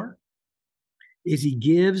 64 is he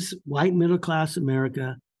gives white middle class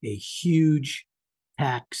America a huge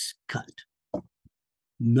tax cut.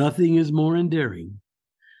 Nothing is more endearing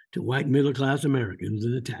to white middle class Americans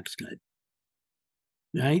than a tax cut,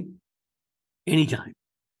 right? Anytime.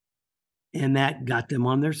 And that got them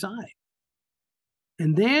on their side.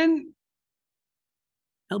 And then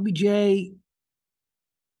LBJ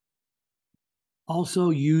also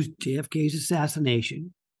used JFK's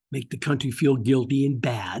assassination, make the country feel guilty and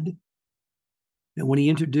bad. And when he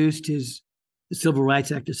introduced the Civil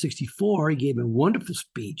Rights Act of 64, he gave a wonderful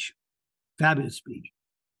speech, fabulous speech.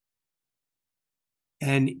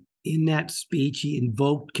 And in that speech, he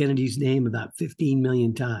invoked Kennedy's name about 15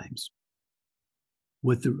 million times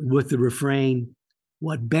with the refrain,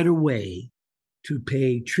 "What better way to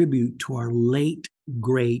pay tribute to our late,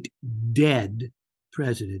 great, dead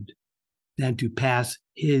president than to pass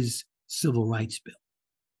his civil rights bill?"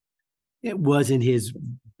 It wasn't his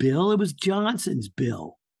bill, it was Johnson's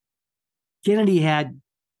bill. Kennedy had,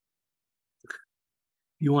 if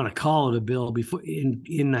you want to call it a bill, before in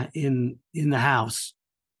the House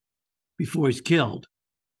before he's killed,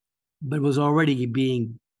 but it was already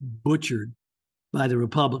being butchered by the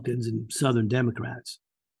Republicans and Southern Democrats.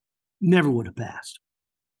 Never would have passed.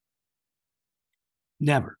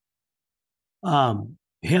 Never. Hell,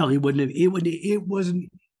 he wouldn't have. It wasn't.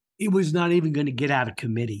 It was not even going to get out of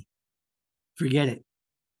committee. Forget it.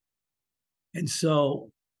 And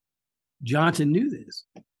so Johnson knew this,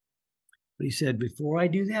 but he said, "Before I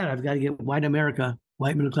do that, I've got to get white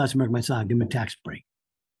middle class America, my side. Give him a tax break."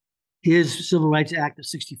 His Civil Rights Act of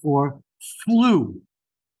 64 flew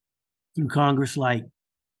through Congress like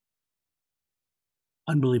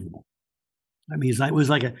unbelievable. I mean, it was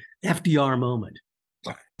like a FDR moment,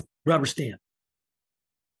 rubber stamp,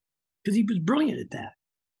 because he was brilliant at that.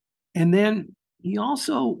 And then he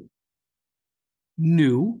also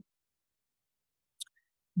knew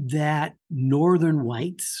that Northern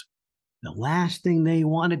whites, the last thing they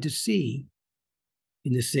wanted to see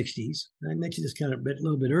in the 60s, and I mentioned this kind of a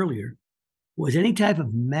little bit earlier, was any type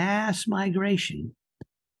of mass migration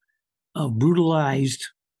of brutalized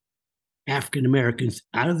African Americans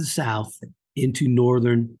out of the South into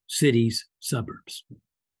northern cities, suburbs.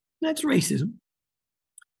 That's racism.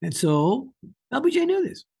 And so LBJ knew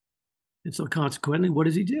this. And so consequently, what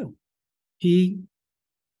does he do? He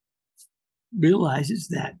realizes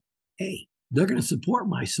that, hey, they're going to support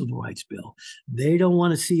my civil rights bill. They don't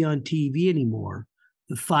want to see on TV anymore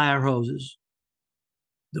the fire hoses,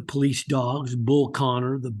 the police dogs, Bull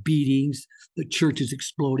Connor, the beatings, the churches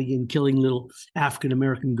exploding and killing little African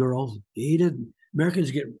American girls.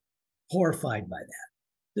 Americans get horrified by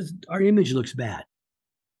that. Our image looks bad.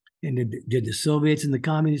 And did the Soviets and the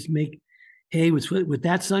communists make hay with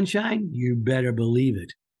that sunshine? You better believe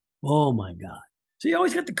it. Oh my God. So you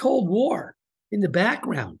always got the Cold War in the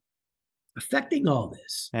background affecting all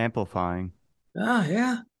this. Amplifying. Ah,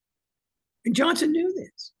 yeah. And Johnson knew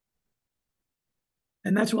this.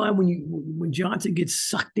 And that's why when Johnson gets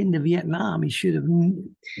sucked into Vietnam, he should have.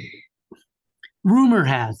 Rumor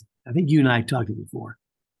has, I think you and I talked before,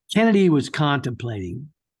 Kennedy was contemplating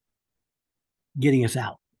getting us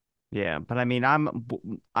out. Yeah, but I mean, I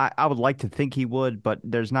would like to think he would, but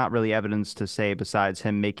there's not really evidence to say besides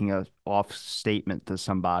him making a off statement to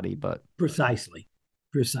somebody. But Precisely.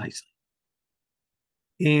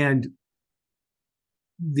 And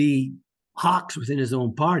the hawks within his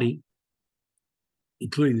own party,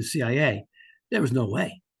 including the CIA, there was no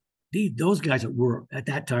way. Those guys were at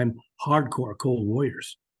that time hardcore cold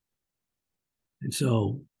warriors. And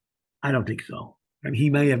so I don't think so. I mean, he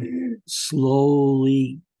may have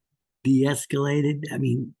slowly de-escalated. I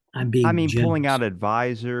mean, I'm being pulling generous. out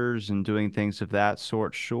advisors and doing things of that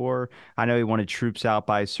sort, sure. I know he wanted troops out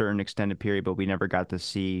by a certain extended period, but we never got to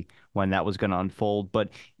see when that was going to unfold. But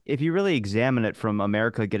if you really examine it from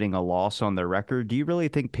America getting a loss on their record, do you really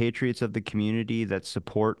think patriots of the community that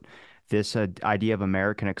support this idea of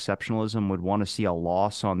American exceptionalism would want to see a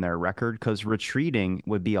loss on their record? Because retreating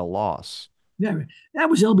would be a loss. Yeah, that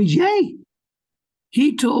was LBJ.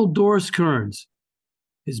 He told Doris Kearns,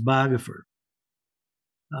 his biographer,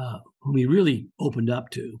 whom he really opened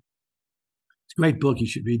up to. It's a great book. You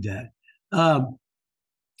should read that.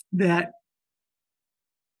 That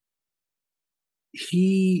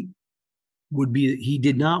he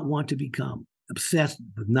did not want to become obsessed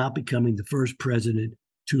with not becoming the first president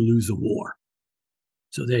to lose a war.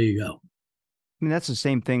 So there you go. I mean, that's the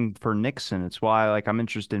same thing for Nixon. It's why, like, I'm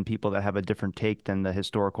interested in people that have a different take than the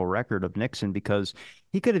historical record of Nixon, because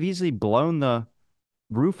he could have easily blown the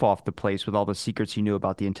roof off the place with all the secrets he knew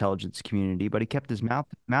about the intelligence community, but he kept his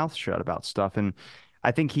mouth shut about stuff. And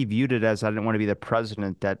I think he viewed it as I didn't want to be the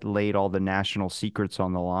president that laid all the national secrets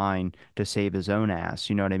on the line to save his own ass.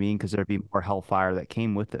 You know what I mean? Because there'd be more hellfire that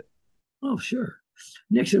came with it. Oh, sure.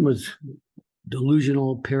 Nixon was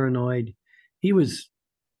delusional, paranoid. He was,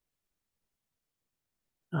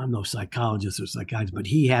 I'm no psychologist or psychiatrist, but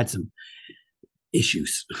he had some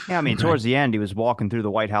issues, Yeah, I mean, right? towards the end, he was walking through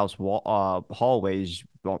the White House hallways,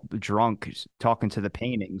 drunk, talking to the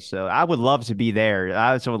paintings. So I would love to be there.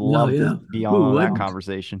 I also would No, love to yeah. be Who on that wouldn't?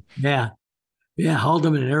 conversation. Yeah. Yeah.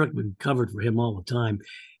 Haldeman and Ehrlichman covered for him all the time.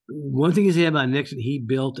 One thing you say about Nixon, he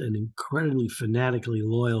built an incredibly fanatically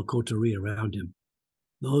loyal coterie around him.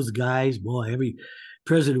 Those guys, boy, every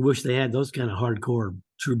president wished they had those kind of hardcore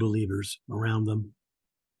true believers around them.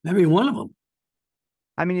 Every one of them.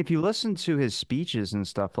 I mean, if you listen to his speeches and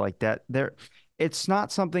stuff like that, it's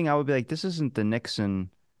not something I would be like, this isn't the Nixon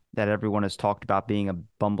that everyone has talked about being a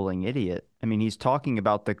bumbling idiot. I mean, he's talking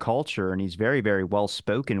about the culture and he's very, very well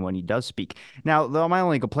spoken when he does speak. Now, though, my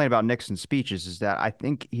only complaint about Nixon's speeches is that I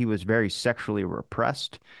think he was very sexually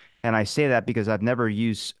repressed. And I say that because I've never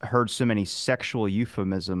heard so many sexual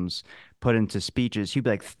euphemisms put into speeches. He'd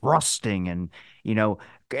be like thrusting and, you know,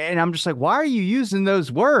 and I'm just like, why are you using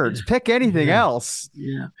those words? Pick anything Yeah. else.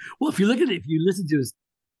 Yeah. Well, if you look at it, if you listen to his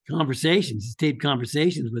conversations, his taped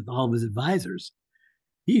conversations with all of his advisors,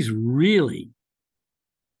 he's really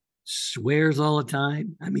swears all the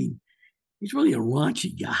time. I mean, he's really a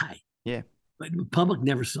raunchy guy, Yeah. but the public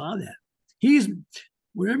never saw that. He's,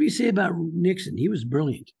 whatever you say about Nixon, he was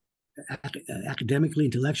brilliant, academically,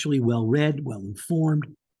 intellectually, well read, well informed.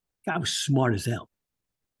 Guy was smart as hell.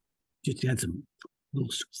 Just had some little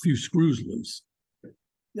few screws loose.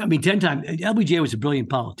 I mean, 10 times, LBJ was a brilliant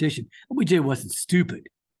politician. LBJ wasn't stupid,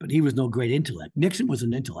 but he was no great intellect. Nixon was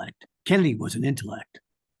an intellect. Kennedy was an intellect,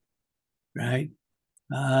 right?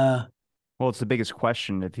 Uh, Well, it's the biggest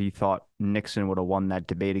question if he thought Nixon would have won that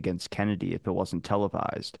debate against Kennedy if it wasn't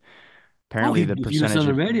televised. oh, Apparently, if you listen on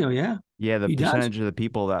the radio, yeah, the he does. percentage of the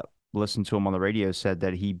people that listened to him on the radio said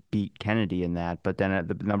that he beat Kennedy in that. But then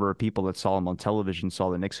the number of people that saw him on television saw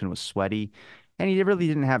that Nixon was sweaty, and he really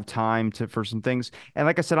didn't have time to for some things. And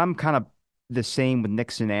like I said, I'm kind of the same with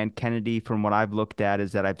Nixon and Kennedy. From what I've looked at,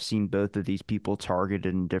 is that I've seen both of these people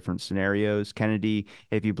targeted in different scenarios. Kennedy,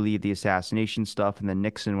 if you believe the assassination stuff, and then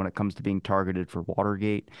Nixon when it comes to being targeted for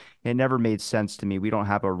Watergate. It never made sense to me. We don't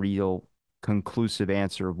have a real conclusive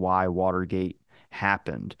answer of why Watergate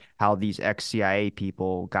happened, how these ex-CIA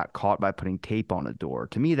people got caught by putting tape on a door.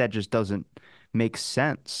 To me, that just doesn't make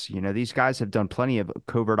sense. You know, these guys have done plenty of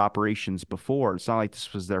covert operations before. It's not like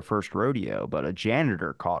this was their first rodeo, but a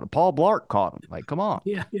janitor caught him. Paul Blart caught him. Like, come on.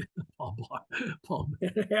 Yeah, yeah. Paul Blart, Paul,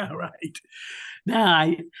 yeah, right. No,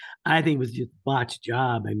 I think it was just a botched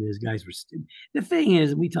job. I mean, those guys were. The thing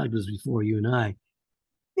is, we talked about this before, you and I.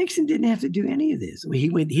 Nixon didn't have to do any of this. I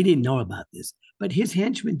mean, he didn't know about this, but his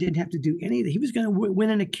henchmen didn't have to do any of it. He was going to win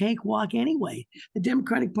in a cakewalk anyway. The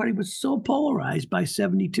Democratic Party was so polarized by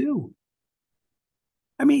 72.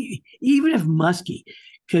 I mean, even if Muskie,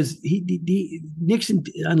 because Nixon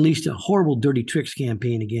unleashed a horrible dirty tricks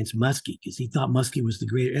campaign against Muskie because he thought Muskie was the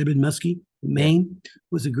greater, Edmund Muskie, Yeah. Maine,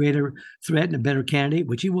 was a greater threat and a better candidate,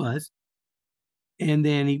 which he was. And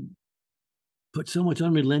then he put so much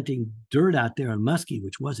unrelenting dirt out there on Muskie,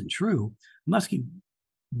 which wasn't true. Muskie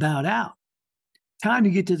bowed out. Time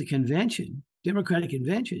to get to the convention, Democratic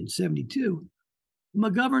convention in 72.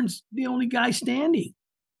 McGovern's the only guy standing.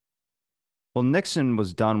 Well, Nixon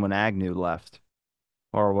was done when Agnew left.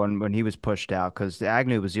 Or when he was pushed out, because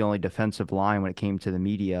Agnew was the only defensive line when it came to the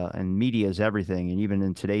media, and media is everything, and even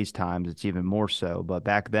in today's times, it's even more so. But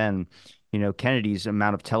back then, you know, Kennedy's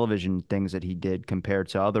amount of television things that he did compared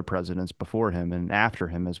to other presidents before him and after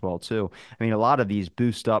him as well too. I mean, a lot of these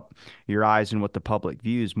boost up your eyes and what the public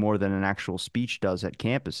views more than an actual speech does at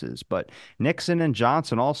campuses. But Nixon and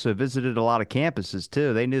Johnson also visited a lot of campuses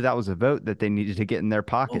too. They knew that was a vote that they needed to get in their Oh,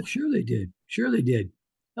 pocket. sure they did. Sure they did.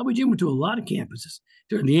 LBJ went to a lot of campuses.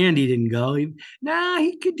 During the end, he didn't go.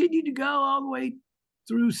 He continued to go all the way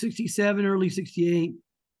through 67, early 68.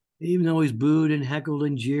 Even though he's booed and heckled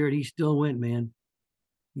and jeered, he still went, man.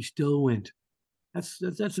 He still went. That's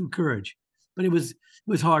some courage. But it was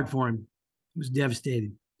hard for him. He was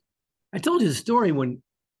devastated. I told you the story when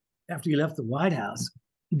after he left the White House,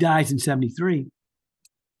 he dies in 73.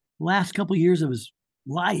 Last couple of years of his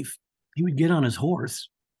life, he would get on his horse.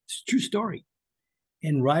 It's a true story.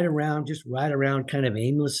 And just ride around kind of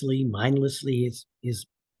aimlessly, mindlessly his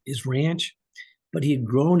ranch but he had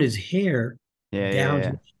grown his hair Yeah, yeah, down to yeah.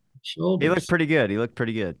 his He looked shoulders. pretty good. He looked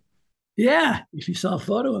pretty good. Yeah, if you saw a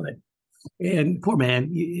photo of it. And poor man,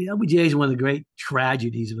 LBJ is one of the great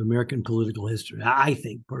tragedies of American political history, I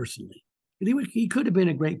think personally. He could have been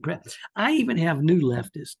a great president. I even have new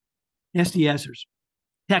leftists, SDSers,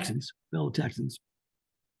 Texans, fellow Texans,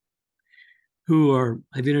 who are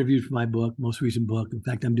I've interviewed for my book, most recent book. In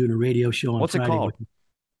fact, I'm doing a radio show on What's it Friday called? with.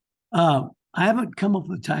 I haven't come up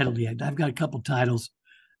with a title yet. I've got a couple titles,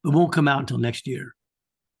 but won't come out until next year.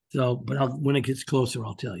 So, but when it gets closer,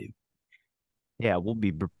 I'll tell you. Yeah, we'll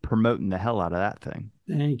be promoting the hell out of that thing.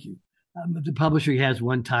 Thank you. The publisher has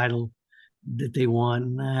one title that they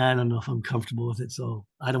want. I don't know if I'm comfortable with it, so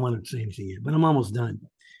I don't want to say anything yet. But I'm almost done.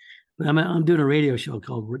 But I'm doing a radio show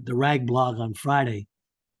called The Rag Blog on Friday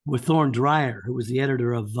with Thorne Dreyer, who was the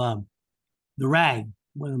editor of The Rag,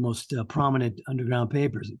 one of the most prominent underground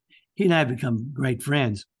papers. He and I have become great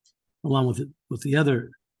friends, along with the other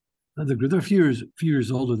group. They're a few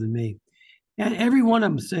years older than me, and every one of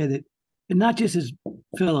them say that, and not just as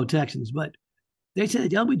fellow Texans, but they say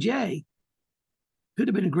that LBJ could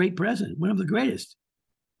have been a great president, one of the greatest.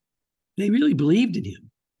 They really believed in him.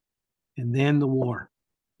 And then the war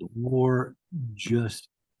just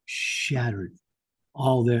shattered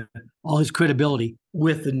all his credibility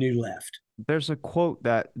with the new left. There's a quote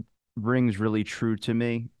that rings really true to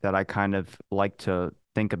me that I kind of like to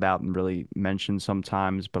think about and really mention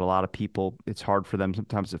sometimes, but a lot of people, it's hard for them.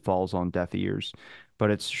 Sometimes it falls on deaf ears. But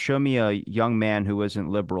it's show me a young man who isn't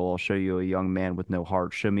liberal, I'll show you a young man with no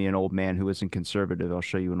heart. Show me an old man who isn't conservative, I'll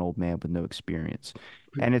show you an old man with no experience.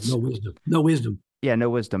 And No it's wisdom. No wisdom. yeah, no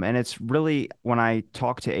wisdom. And it's really when I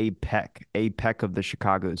talked to Abe Peck of the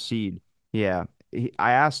Chicago Seed, yeah,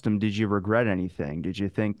 I asked him, did you regret anything? Did you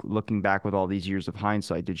think, looking back with all these years of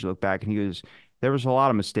hindsight, did you look back? And he goes, there was a lot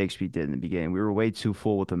of mistakes we did in the beginning. We were way too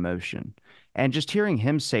full with emotion. And just hearing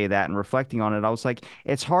him say that and reflecting on it, I was like,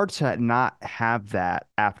 it's hard to not have that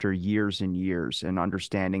after years and years and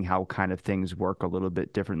understanding how kind of things work a little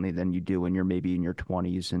bit differently than you do when you're maybe in your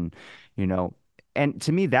 20s and, you know, and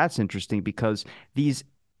to me, that's interesting because these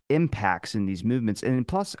impacts in these movements, and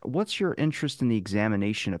plus, what's your interest in the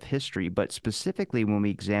examination of history, but specifically when we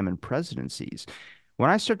examine presidencies? When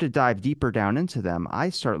I start to dive deeper down into them, I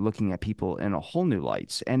start looking at people in a whole new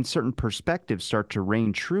lights, and certain perspectives start to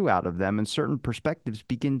reign true out of them, and certain perspectives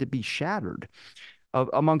begin to be shattered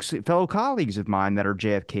amongst fellow colleagues of mine that are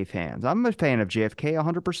JFK fans. I'm a fan of JFK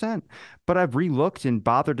 100%, but I've relooked and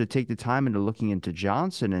bothered to take the time into looking into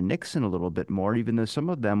Johnson and Nixon a little bit more, even though some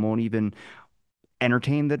of them won't even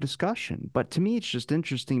entertain the discussion. But to me, it's just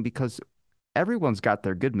interesting because everyone's got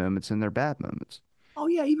their good moments and their bad moments. Oh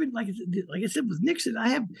yeah, even like I said with Nixon, I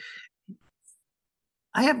have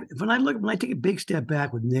when I take a big step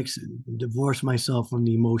back with Nixon and divorce myself from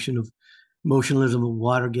the emotionalism of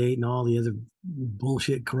Watergate and all the other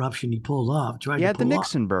bullshit corruption he pulled off, tried You to had the pull off.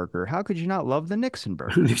 Nixon burger. How could you not love the Nixon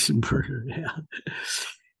burger? Nixon burger, yeah.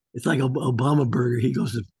 It's like Obama burger. He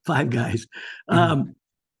goes to Five Guys. Um,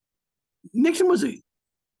 Nixon was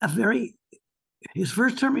a very his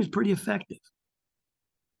first term is pretty effective.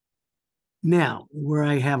 Now, where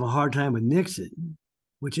I have a hard time with Nixon,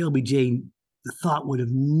 which LBJ, the thought would have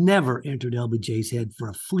never entered LBJ's head for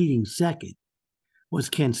a fleeting second, was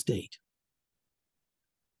Kent State.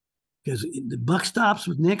 Because the buck stops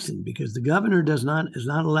with Nixon because the governor is not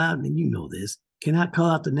allowed, and you know this, cannot call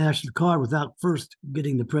out the National Guard without first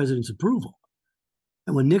getting the president's approval.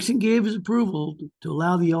 And when Nixon gave his approval to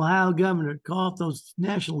allow the Ohio governor to call off those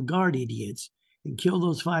National Guard idiots and kill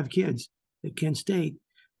those 5 kids at Kent State,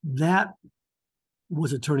 that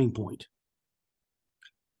was a turning point.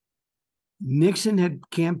 Nixon had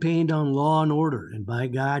campaigned on law and order, and by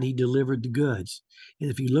God, he delivered the goods. And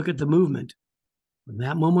if you look at the movement, from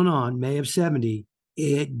that moment on, May of 70,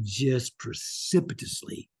 it just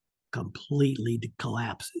precipitously, completely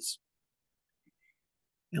collapses.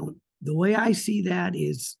 And the way I see that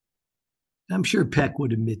is, I'm sure Peck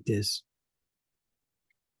would admit this.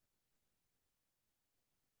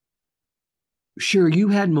 Sure, you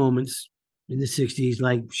had moments in the 60s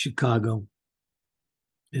like Chicago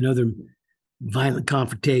and other violent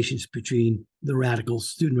confrontations between the radicals,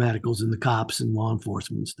 student radicals, and the cops and law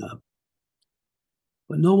enforcement and stuff.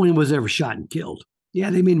 But no one was ever shot and killed. Yeah,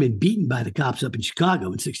 they may have been beaten by the cops up in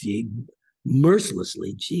Chicago in 68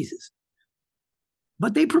 mercilessly, Jesus.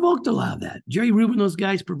 But they provoked a lot of that. Jerry Rubin, those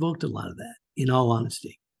guys provoked a lot of that, in all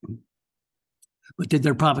honesty. But did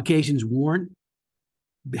their provocations warrant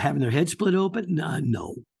having their heads split open?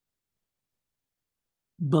 No.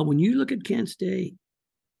 But when you look at Kent State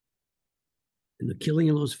and the killing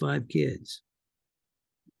of those 5 kids,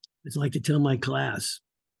 it's like to tell my class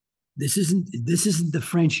this isn't the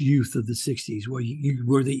French youth of the '60s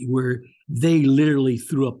where they literally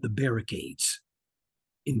threw up the barricades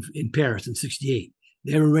in Paris in '68.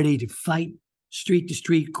 They were ready to fight street to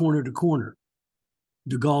street, corner to corner,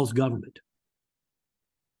 de Gaulle's government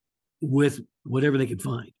with whatever they could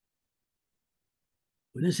find.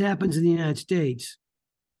 When this happens in the United States,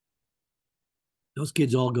 those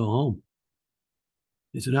kids all go home.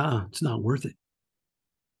 They said, it's not worth it.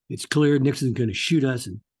 It's clear Nixon's going to shoot us,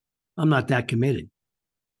 and I'm not that committed.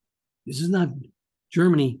 This is not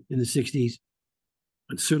Germany in the '60s,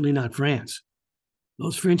 and certainly not France.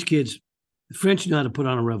 Those French kids, the French know how to put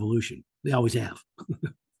on a revolution. They always have.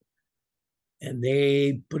 And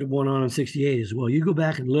they put one on in '68 as well. You go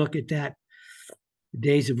back and look at that, the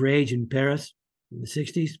Days of Rage in Paris in the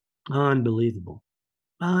 '60s, unbelievable.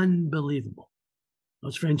 Unbelievable.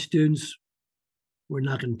 Those French students were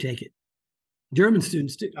not going to take it. German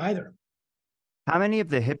students either. How many of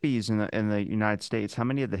the hippies in the United States, how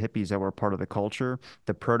many of the hippies that were part of the culture,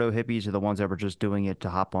 the proto hippies are the ones that were just doing it to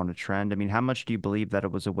hop on a trend? I mean, how much do you believe that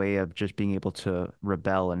it was a way of just being able to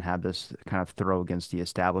rebel and have this kind of throw against the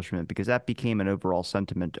establishment? Because that became an overall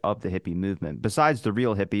sentiment of the hippie movement. Besides the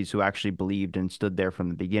real hippies who actually believed and stood there from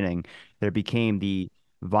the beginning, there became the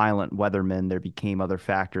violent weathermen. There became other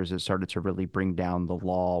factors that started to really bring down the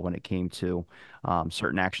law when it came to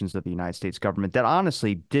certain actions of the United States government that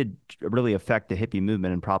honestly did really affect the hippie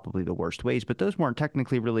movement in probably the worst ways. But those weren't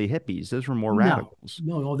technically really hippies; those were more No, radicals.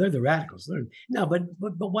 no, they're the radicals. No, but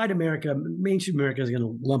white America, mainstream America is going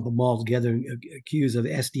to lump them all together and accuse of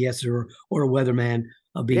SDS or a weatherman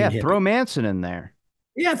of being Yeah, a throw hippie. Manson in there.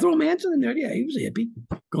 Yeah, throw Manson in there. Yeah, he was a hippie,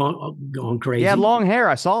 going He had crazy. long hair.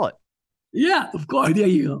 I saw it. Yeah, of course. There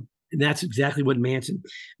you go. And that's exactly what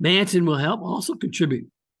Manson will help also contribute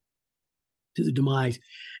to the demise.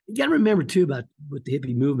 You got to remember too about with the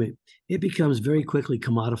hippie movement, it becomes very quickly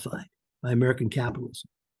commodified by American capitalism,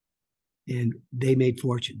 and they made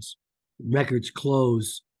fortunes. Records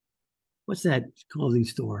close. What's that clothing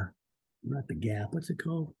store? Not the Gap. What's it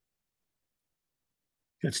called?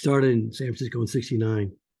 Got started in San Francisco in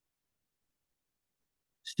 '69.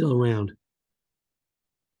 Still around.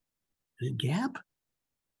 The Gap?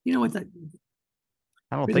 You know what that?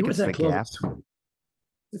 I don't Really, think what's it's the that clothing Gap. store?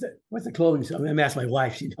 What's the clothing store? I'm ask my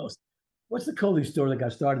wife. She knows. What's the clothing store that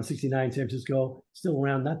got started in '69 in San Francisco? Still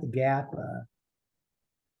around? Not the Gap.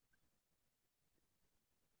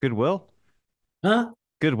 Goodwill. Huh?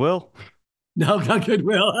 Goodwill. No, not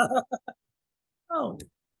Goodwill. Oh,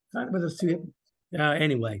 not with us too.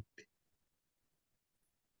 Anyway,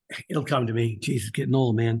 it'll come to me. Jesus, getting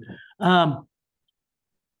old, man. Um,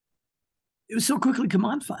 it was so quickly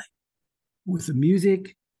commodified with the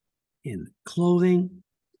music and clothing,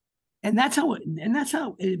 and that's how it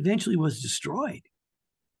eventually was destroyed.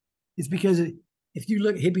 It's because if you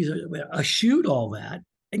look, hippies eschewed all that,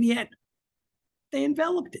 and yet they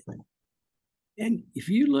enveloped it. And if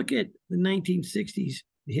you look at the 1960s,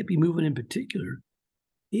 the hippie movement in particular,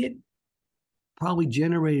 it probably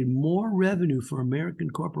generated more revenue for American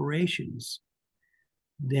corporations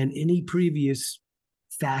than any previous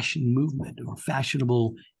fashion movement or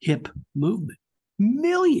fashionable hip movement.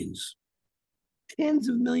 Millions, tens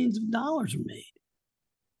of millions of dollars were made.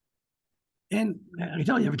 And I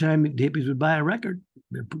tell you, every time the hippies would buy a record,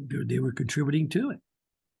 they were contributing to it.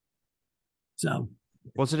 So,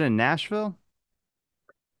 Was it in Nashville?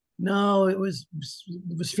 no, it was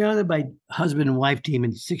founded by husband and wife team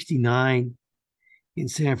in '69 in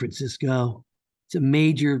San Francisco. It's a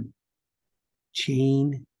major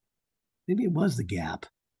chain. Maybe it was the Gap.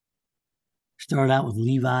 Started out with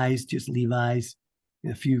Levi's, just Levi's,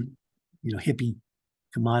 and a few, hippie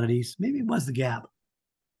commodities. Maybe it was the Gap.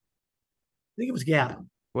 I think it was Gap.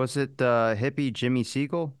 Was it hippie Jimmy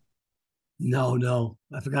Siegel? No, no,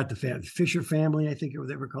 I forgot the Fisher family. I think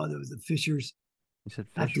they were called. It was the Fishers. You said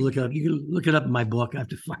I have to Fisher? look it up. You can look it up in my book. I have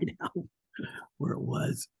to find out where it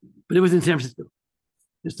was, but it was in San Francisco,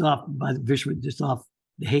 just off by the Fisherman, just off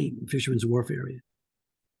the Haight and Fisherman's Wharf area.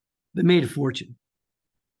 They made a fortune,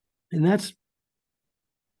 and that's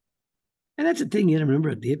the thing you got to remember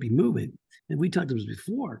at the hippie movement. And we talked about this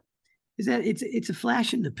before, is that it's a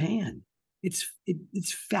flash in the pan. It's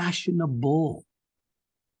fashionable,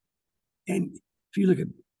 and if you look at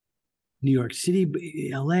New York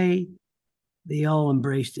City, L.A., they all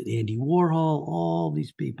embraced it. Andy Warhol, all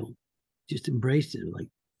these people just embraced it like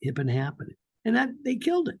hip and happening, and that they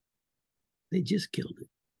killed it. They just killed it.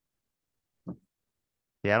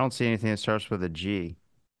 Yeah, I don't see anything that starts with a G.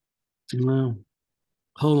 Well,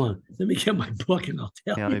 hold on. Let me get my book and I'll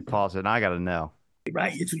tell Yeah, let me you. pause it. I gotta know.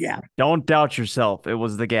 Right? It's yeah, Don't doubt yourself. It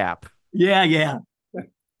was the Gap. yeah, yeah.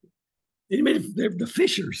 They made it, they're the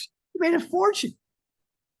Fishers. He made a fortune.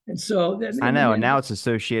 And so, I and know, and then, now it's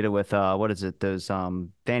associated with what is it? Those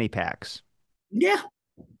fanny packs. yeah,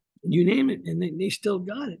 you name it, and they still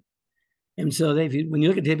got it. And so when you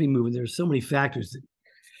look at the hippie movement, there's so many factors that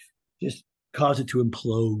just cause it to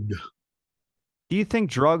implode. Do you think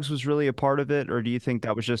drugs was really a part of it, or do you think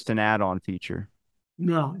that was just an add-on feature?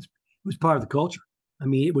 No, it was part of the culture. I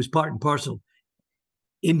mean, it was part and parcel,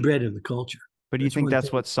 inbred in the culture. But do you That's think one that's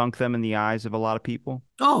thing. what sunk them in the eyes of a lot of people?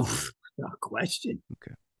 Oh, without question,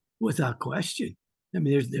 Okay. without question. I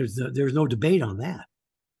mean, there's no debate on that.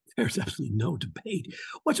 There's absolutely no debate.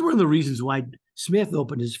 What's one of the reasons why Smith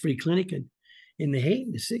opened his free clinic in the Haight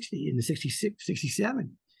in the 60, in the 66,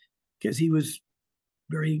 67? Because he was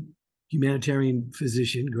very humanitarian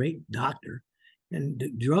physician, great doctor, and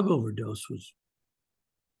the drug overdose was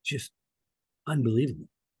just unbelievable.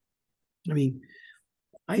 I mean,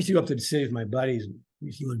 I used to go up to the city with my buddies and we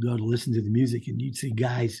used to go to listen to the music, and you'd see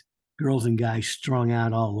guys, girls and guys strung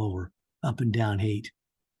out all over, up and down Haight.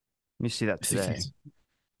 Let me see that 60, today.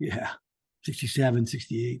 yeah, 67,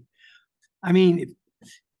 68. I mean,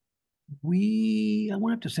 I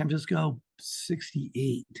went up to San Francisco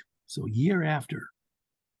 68. So a year after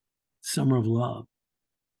Summer of Love.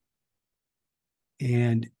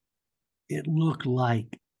 And it looked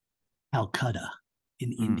like Calcutta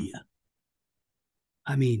in Mm. India.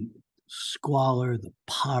 I mean, squalor, the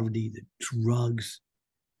poverty, the drugs.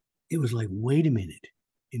 It was like, wait a minute.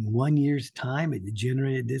 In 1 year's time, it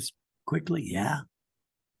degenerated this quickly. Yeah.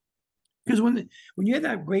 Because when you had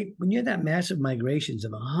that massive migrations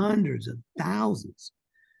of hundreds of thousands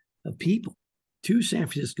of people to San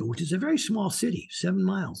Francisco, which is a very small city, 7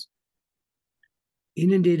 miles,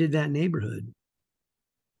 inundated that neighborhood,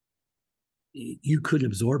 you couldn't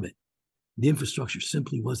absorb it. The infrastructure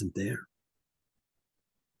simply wasn't there.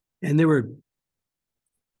 And there were,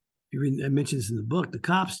 I mentioned this in the book, the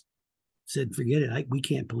cops said, forget it. We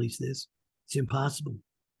can't police this. It's impossible.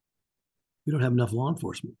 We don't have enough law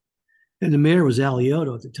enforcement. And the mayor was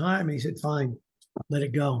Alioto at the time. And he said, fine, let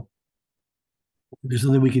it go. There's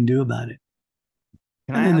nothing we can do about it.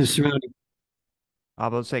 Can And I then the ask? surrounding, I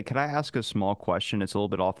was say, could I ask a small question? It's a little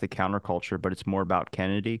bit off the counterculture, but it's more about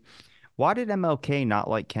Kennedy. Why did MLK not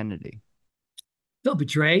like Kennedy? felt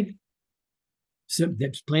betrayed.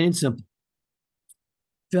 That's plain and simple.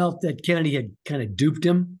 Felt that Kennedy had kind of duped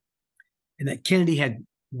him and that Kennedy had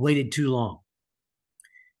waited too long.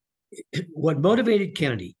 What motivated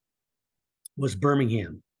Kennedy was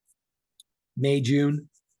Birmingham, May, June,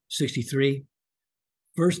 63.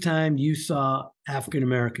 First time you saw African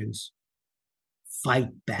Americans fight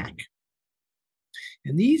back.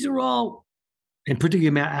 And these are all, and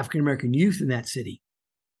particularly African American youth in that city.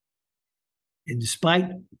 And despite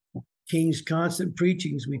King's constant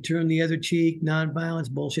preachings, we turn the other cheek, nonviolence,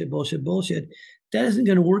 bullshit, bullshit, bullshit, that isn't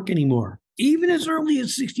going to work anymore. Even as early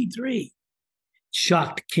as 63.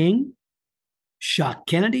 Shocked King, shocked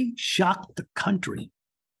Kennedy, shocked the country.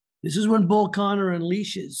 This is when Bull Connor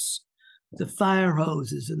unleashes the fire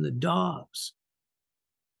hoses and the dogs.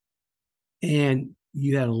 And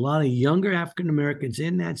you had a lot of younger African Americans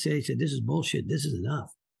in that city said, this is bullshit. This is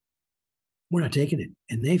enough. We're not taking it.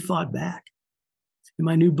 And they fought back. In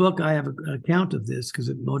my new book, I have an account of this because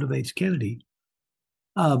it motivates Kennedy,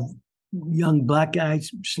 of young black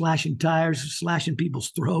guys slashing tires, slashing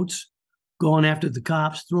people's throats, going after the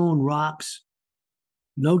cops, throwing rocks,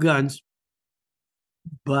 no guns,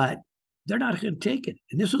 but they're not going to take it.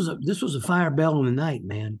 And this was a fire bell in the night,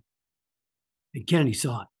 man. And Kennedy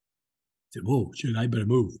saw it. He said, "Whoa, shit! I better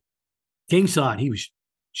move." King saw it. He was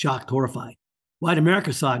shocked, horrified. White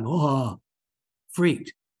America saw it. Oh,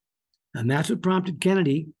 freaked. And that's what prompted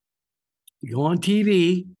Kennedy to go on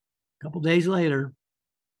TV a couple days later,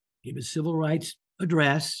 give his civil rights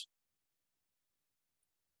address,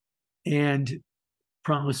 and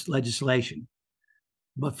promised legislation.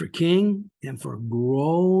 But for King and for a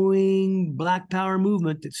growing Black Power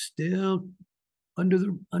movement that's still under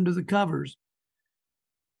the covers,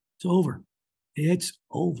 it's over. It's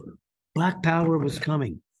over. Black Power was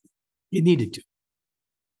coming. It needed to.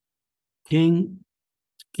 King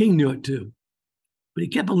King knew it too, but he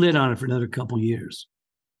kept a lid on it for another couple of years.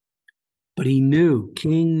 But King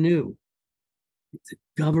knew, if the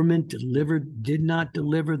government did not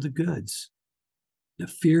deliver the goods, the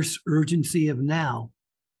fierce urgency of now,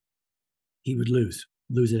 he would lose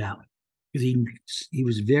it out. Because he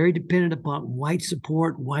was very dependent upon white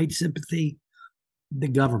support, white sympathy, the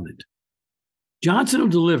government. Johnson will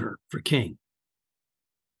deliver for King.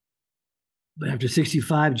 But after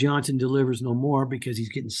 65, Johnson delivers no more because he's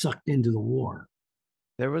getting sucked into the war.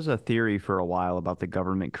 There was a theory for a while about the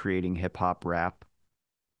government creating hip hop rap,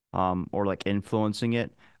 or like influencing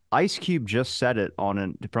it. Ice Cube just said it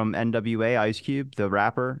from NWA. Ice Cube, the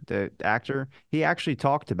rapper, the actor, he actually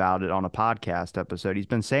talked about it on a podcast episode. He's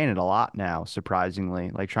been saying it a lot now, surprisingly,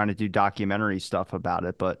 like trying to do documentary stuff about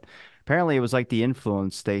it. But apparently, it was like the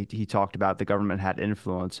influence he talked about. The government had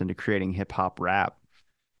influence into creating hip hop rap,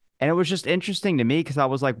 and it was just interesting to me because I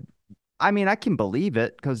was like, I mean, I can believe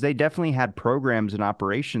it because they definitely had programs and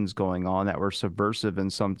operations going on that were subversive in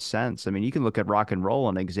some sense. I mean, you can look at rock and roll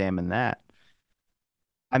and examine that.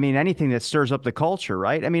 I mean, anything that stirs up the culture,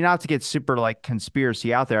 right? I mean, not to get super like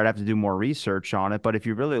conspiracy out there, I'd have to do more research on it. But if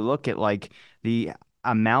you really look at like the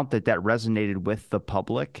amount that resonated with the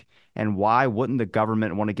public, and why wouldn't the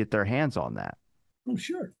government want to get their hands on that? I'm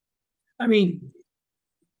sure. I mean,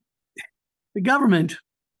 the government.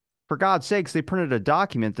 For God's sakes, they printed a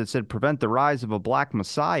document that said prevent the rise of a black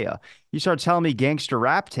messiah. You start telling me gangster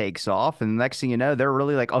rap takes off, and the next thing you know, they're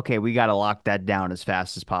really like, okay, we got to lock that down as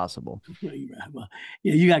fast as possible. Well,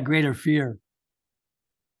 yeah, you got greater fear.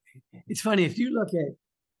 It's funny if you look at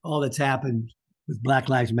all that's happened with Black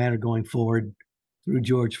Lives Matter going forward through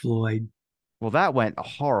George Floyd. Well, that went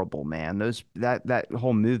horrible, man. That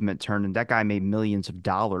whole movement turned, and that guy made millions of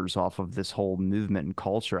dollars off of this whole movement and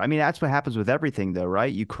culture. I mean, that's what happens with everything, though,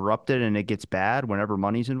 right? You corrupt it, and it gets bad whenever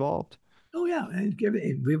money's involved. Oh yeah, and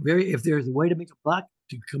if there's a way to make a buck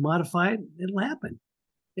to commodify it, it'll happen.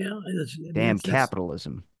 You know, I mean, Damn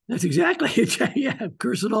capitalism. that's exactly it. Yeah,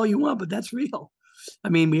 curse it all you want, but that's real. I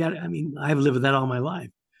mean, I've lived with that all my life.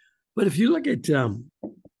 But if you look at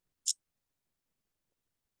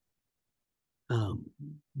um,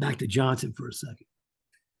 back to Johnson for a second,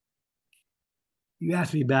 you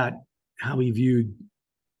asked me about how he viewed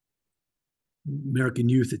American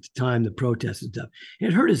youth at the time, the protests and stuff.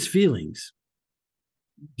 It hurt his feelings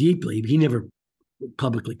deeply. He never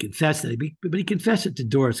publicly confessed that, but he confessed it to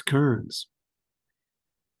Doris Kearns.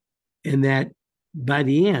 And that by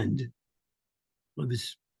the end of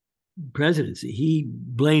his presidency, he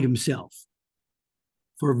blamed himself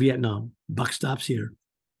for Vietnam. Buck stops here.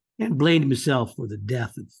 And blamed himself for the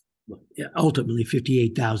death of ultimately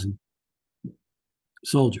 58,000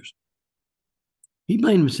 soldiers. He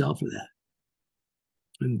blamed himself for that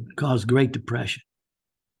and caused Great Depression.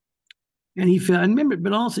 And he felt, and remember,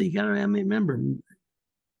 but also you got to remember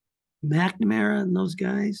McNamara and those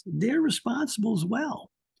guys, they're responsible as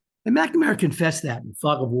well. And McNamara confessed that in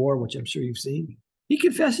Fog of War, which I'm sure you've seen. He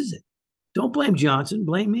confesses it. Don't blame Johnson,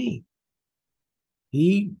 blame me.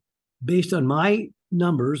 He, based on my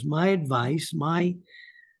numbers, my advice, my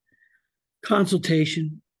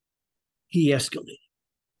consultation, he escalated.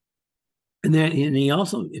 And he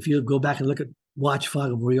also, if you go back and watch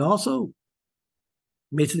Fog of War, he also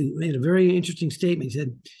made a very interesting statement. He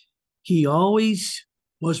said he always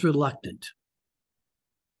was reluctant,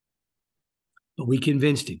 but we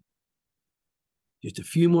convinced him. Just a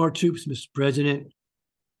few more troops, Mr. President.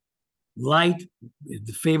 Light,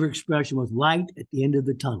 the favorite expression was light at the end of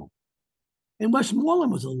the tunnel. And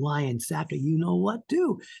Westmoreland was a lying sack of you know what,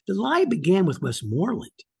 too. The lie began with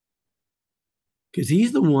Westmoreland because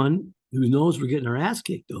he's the one who knows we're getting our ass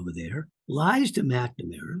kicked over there, lies to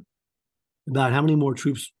McNamara about how many more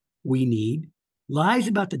troops we need, lies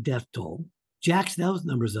about the death toll, jacks those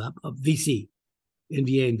numbers up of VC,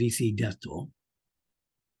 NVA and VC death toll.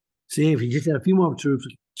 See, if you just had a few more troops,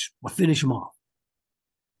 we'll finish them off.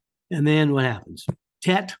 And then what happens?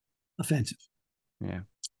 Tet offensive. Yeah.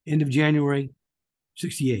 End of January,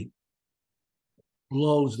 68.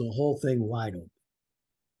 Blows the whole thing wide open.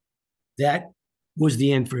 That was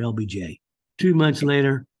the end for LBJ. 2 months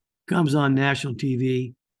later, comes on national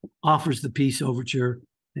TV, offers the peace overture,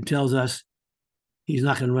 and tells us he's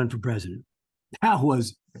not going to run for president. That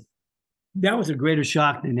was a greater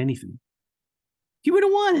shock than anything. He would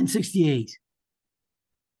have won in 68.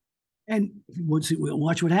 And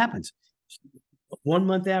watch what happens. 1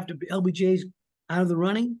 month after LBJ's out of the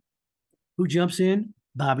running, who jumps in?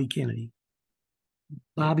 Bobby Kennedy.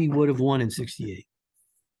 Bobby would have won in 68.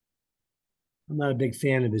 I'm not a big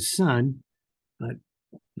fan of his son, but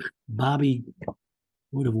Bobby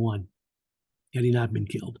would have won had he not been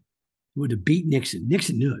killed. He would have beat Nixon.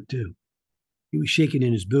 Nixon knew it too. He was shaking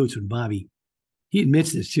in his boots when he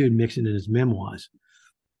admits this too, Nixon, in his memoirs.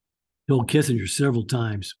 Told Kissinger several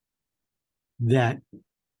times that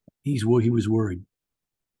he was worried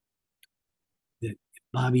that if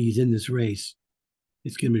Bobby is in this race,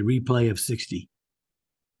 it's going to be a replay of 60.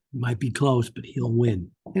 It might be close, but he'll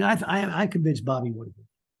win. And I convinced Bobby would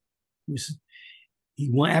have. He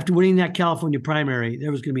won after winning that California primary.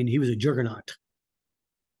 He was a juggernaut.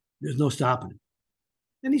 There's no stopping him,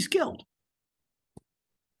 and he's killed.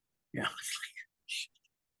 Yeah.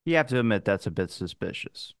 You have to admit that's a bit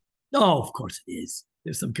suspicious. Oh, of course it is.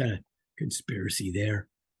 There's some kind of conspiracy there.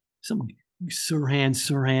 Some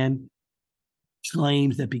Sirhan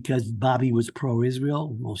claims that because Bobby was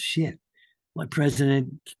pro-Israel, well, shit. What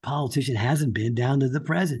president, politician hasn't been down to the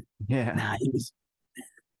present? Yeah. Nah, he was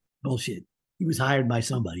bullshit. He was hired by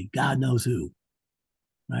somebody, God knows who.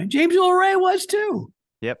 Right? James Earl Ray was too.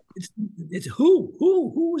 Yep. It's it's who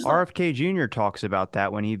was like, RFK Jr. talks about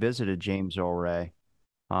that when he visited James Earl Ray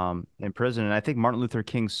in prison. And I think Martin Luther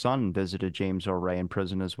King's son visited James Earl Ray in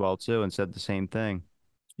prison as well too and said the same thing.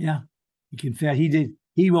 yeah. He confessed he did.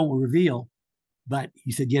 He won't reveal, but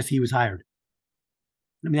he said yes, he was hired.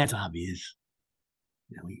 I mean, that's obvious.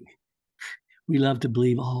 You know, we love to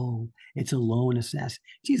believe, oh, it's a lone assassin.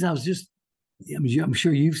 Geez, I'm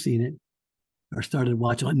sure you've seen it or started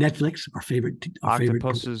watching on Netflix. Our favorite.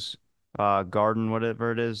 Octopus's garden,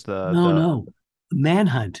 whatever it is, No, the no,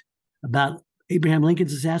 Manhunt about Abraham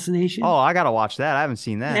Lincoln's oh, assassination. I gotta watch that. I haven't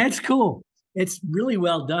seen that. Yeah, it's cool. It's really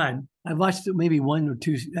well done. I watched maybe one or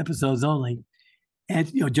two episodes only,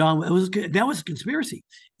 and John, it was good. That was a conspiracy.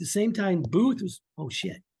 At the same time, Booth was, oh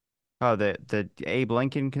shit, Oh, the Abe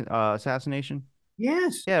Lincoln assassination.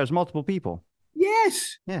 yes, Yeah, there's multiple people.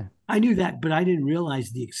 yes, Yeah. I knew that, but I didn't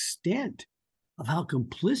realize the extent of how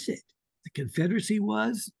complicit the Confederacy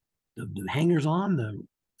was, the hangers on, the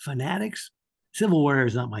fanatics. Civil War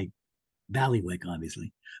is not my ballywick,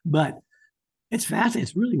 obviously, but it's fascinating.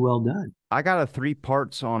 It's really well done. I got a three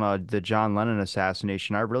parts on the John Lennon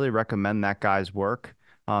assassination. I really recommend that guy's work.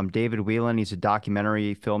 David Whelan, he's a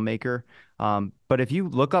documentary filmmaker. But if you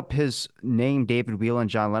look up his name, David Whelan,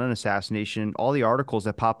 John Lennon assassination, all the articles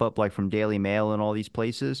that pop up like from Daily Mail and all these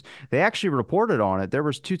places, they actually reported on it. There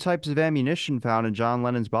was two types of ammunition found in John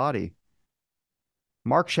Lennon's body.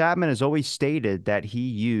 Mark Chapman has always stated that he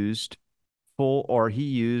used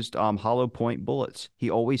hollow point bullets. He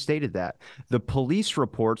always stated that. The police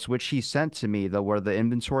reports, which he sent to me, where the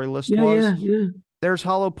inventory list Yeah, was, yeah, yeah. there's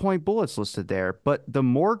hollow point bullets listed there, but the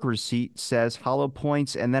morgue receipt says hollow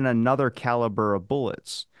points and then another caliber of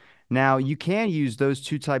bullets. Now, you can use those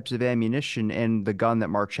two types of ammunition in the gun that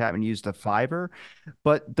Mark Chapman used, the fiver,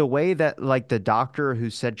 but the way that, like, the doctor who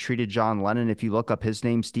said treated John Lennon, if you look up his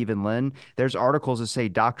name, Stephen Lynn, there's articles that say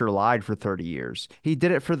doctor lied for 30 years. He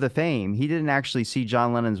did it for the fame. He didn't actually see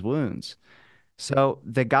John Lennon's wounds. So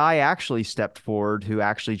the guy actually stepped forward who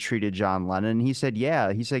actually treated John Lennon. He said,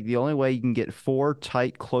 yeah, he's like, the only way you can get four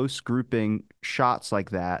tight, close grouping shots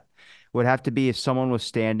like that would have to be if someone was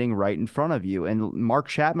standing right in front of you. And Mark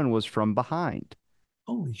Chapman was from behind.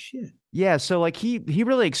 Holy shit. Yeah, so like he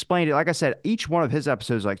really explained it. Like I said, each one of his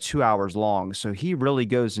episodes is like 2 hours long, so he really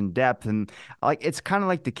goes in depth and like it's kind of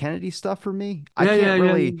like the Kennedy stuff for me. I Yeah, can't yeah, yeah,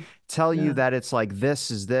 really tell you yeah, that it's like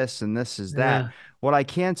this is this and this is that. yeah. What I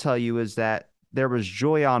can tell you is that there was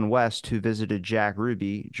Joyon West who visited Jack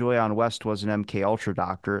Ruby. Joyon West was an MK Ultra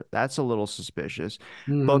doctor. That's a little suspicious.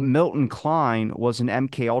 But Mm-hmm. Milton Klein was an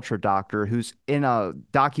MK Ultra doctor who's in a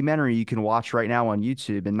documentary you can watch right now on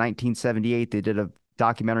YouTube. In 1978, they did a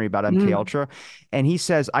documentary about MK Mm-hmm. Ultra, and he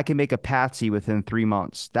says I can make a patsy within 3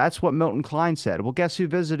 months. That's what Milton Klein said. Well, guess who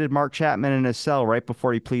visited Mark Chapman in his cell right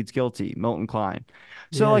before he pleads guilty? Milton Klein.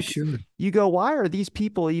 So Yeah, like sure. you go, why are these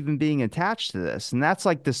people even being attached to this? And that's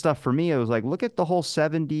like the stuff for me. It was like, look at the whole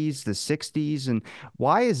 70s, the 60s, and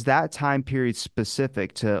why is that time period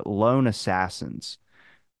specific to lone assassins?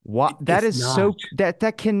 What that It's is not. so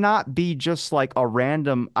that cannot be just like a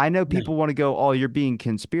random. I know No, people want to go, oh, you're being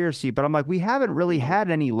conspiracy, but I'm like, we haven't really no. had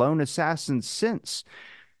any lone assassins since.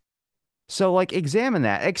 So like examine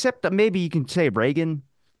that. Except that maybe you can say Reagan,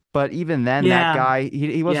 but even then that Yeah, guy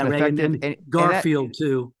he yeah, wasn't Reagan effective. and And that Garfield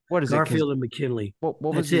too. what is it? Because Garfield and McKinley. what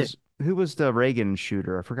was That's it. his who was the Reagan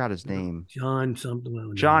shooter? I forgot his name. John something. Oh,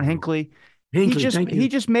 no, John no. Hinckley. He Hinckley, just thank he you.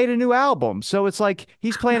 just made a new album. So it's like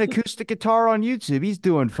he's playing acoustic guitar on YouTube. He's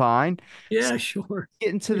doing fine. Yeah, sure. Get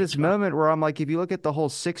into You're this talking. moment where I'm like, if you look at the whole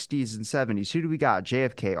 60s and 70s, who do we got?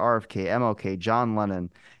 JFK, RFK, MLK, John Lennon.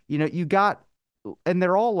 You got, and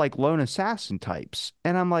they're all like lone assassin types.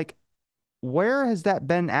 And I'm like, where has that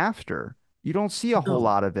been after? You don't see a whole No,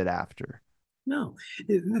 lot of it after. no.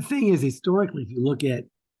 The thing is, historically, if you look at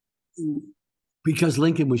because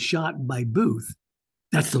Lincoln was shot by Booth,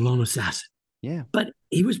 that's the lone assassin. Yeah. But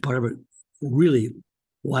he was part of a really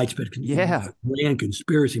widespread Yeah. grand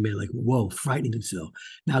conspiracy, man. Like, whoa, frightening and so.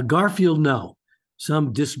 Now, Garfield, no.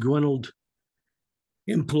 Some disgruntled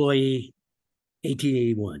employee,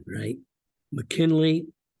 1881, right? McKinley,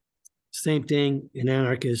 same thing, an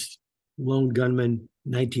anarchist, lone gunman,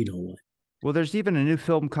 1901. Well, there's even a new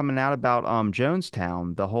film coming out about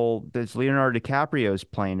Jonestown. There's Leonardo DiCaprio's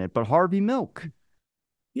playing it, but Harvey Milk.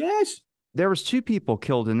 Yes. There was two people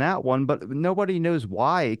killed in that one, but nobody knows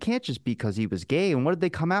why. It can't just be because he was gay. And what did they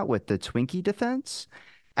come out with? The Twinkie defense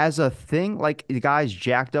as a thing? Like the guy's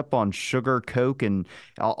jacked up on sugar, Coke, and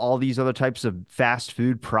all these other types of fast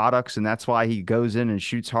food products, and that's why he goes in and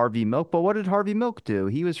shoots Harvey Milk. But what did Harvey Milk do?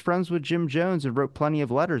 He was friends with Jim Jones and wrote plenty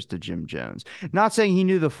of letters to Jim Jones. Not saying he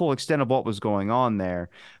knew the full extent of what was going on there,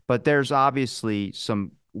 but there's obviously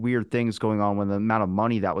some weird things going on with the amount of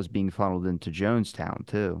money that was being funneled into Jonestown,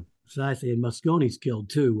 too. So I say, and Moscone's killed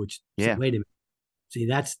too, which say, Yeah. wait a minute. See,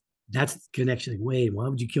 that's the connection. Like, wait, why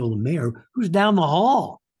would you kill the mayor who's down the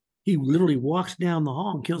hall? He literally walks down the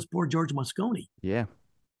hall and kills poor George Moscone, Yeah.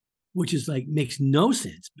 which is like makes no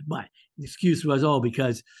sense. But the excuse was, oh,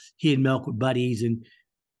 because he and Milk were buddies and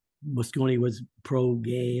Moscone was pro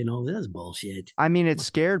gay and all this bullshit. I mean, it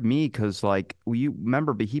scared me because, like, you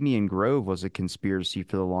remember Bohemian Grove was a conspiracy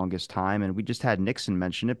for the longest time, and we just had Nixon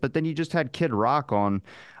mention it. But then you just had Kid Rock on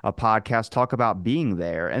a podcast talk about being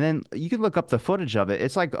there. And then you can look up the footage of it.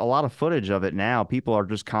 It's like a lot of footage of it now. People are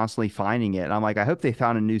just constantly finding it. And I'm like, I hope they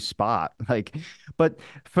found a new spot. Like, but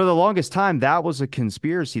for the longest time, that was a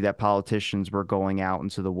conspiracy that politicians were going out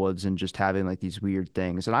into the woods and just having like these weird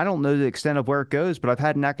things. And I don't know the extent of where it goes, but I've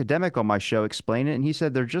had an academic on my show explain it, and he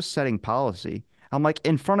said they're just setting policy. I'm like,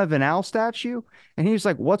 in front of an owl statue? And he was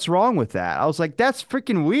like, what's wrong with that? I was like, that's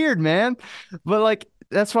freaking weird, man. But like,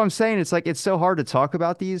 that's what I'm saying. It's like, it's so hard to talk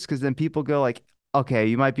about these because then people go like, okay,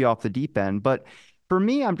 you might be off the deep end. But for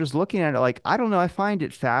me, I'm just looking at it like, I don't know. I find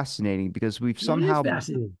it fascinating because Well, it is fascinating.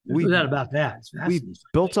 There's no we've doubt about that. It's we've fascinating.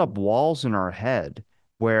 built up walls in our head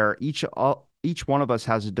where each one of us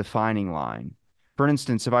has a defining line. For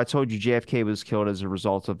instance, if I told you JFK was killed as a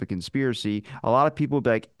result of a conspiracy, a lot of people would be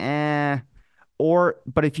like, eh. Or,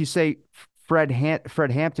 but if you say Fred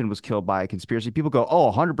Hampton was killed by a conspiracy, people go,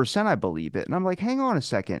 oh, 100% I believe it. And I'm like, hang on a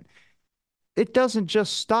second. It doesn't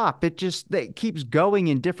just stop. It keeps going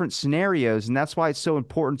in different scenarios. And that's why it's so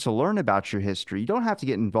important to learn about your history. You don't have to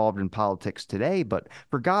get involved in politics today, but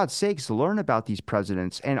for God's sakes, learn about these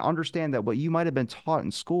presidents and understand that what you might have been taught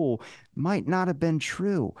in school might not have been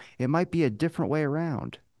true. It might be a different way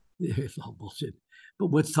around. It's all bullshit. But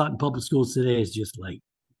what's taught in public schools today is just like,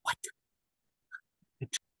 what?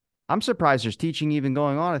 I'm surprised there's teaching even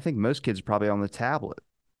going on. I think most kids are probably on the tablet.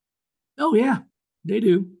 Oh yeah, they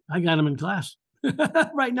do. I got them in class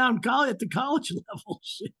right now in college at the college level.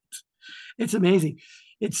 Shit. It's amazing.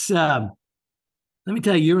 It's let me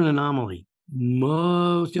tell you, you're an anomaly.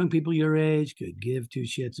 Most young people your age could give two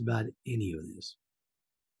shits about any of this.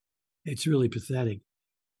 It's really pathetic.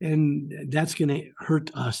 And that's going to hurt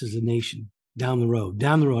us as a nation down the road.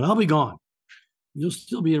 Down the road, I'll be gone. You'll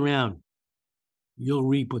still be around. You'll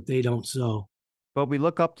reap what they don't sow. But we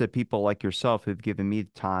look up to people like yourself who've given me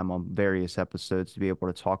time on various episodes to be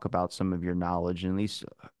able to talk about some of your knowledge and at least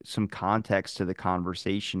some context to the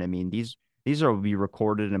conversation. I mean, these are will be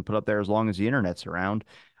recorded and put up there as long as the internet's around.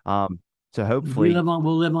 Um, so hopefully,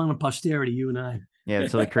 We'll live on a posterity, you and I. yeah,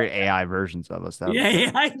 until they create AI versions of us. That Yeah,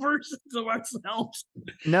 AI versions of ourselves.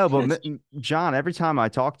 no, but John, every time I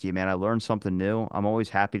talk to you, man, I learn something new. I'm always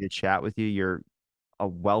happy to chat with you. You're a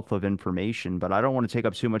wealth of information, but I don't want to take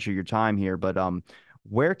up too much of your time here. But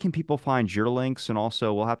where can people find your links? And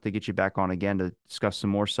also, we'll have to get you back on again to discuss some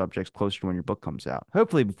more subjects closer to when your book comes out.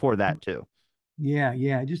 Hopefully before that too.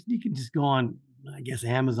 Yeah. Just you can just go on, I guess,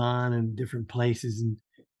 Amazon and different places, and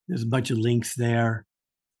there's a bunch of links there.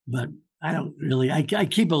 But I don't really. I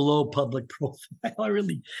keep a low public profile. I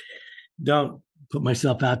really don't put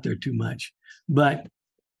myself out there too much. But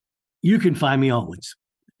you can find me always.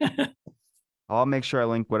 I'll make sure I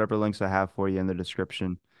link whatever links I have for you in the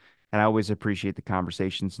description. And I always appreciate the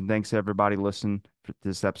conversations. And thanks to everybody listening for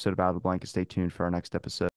this episode of Out of the Blanket. Stay tuned for our next episode.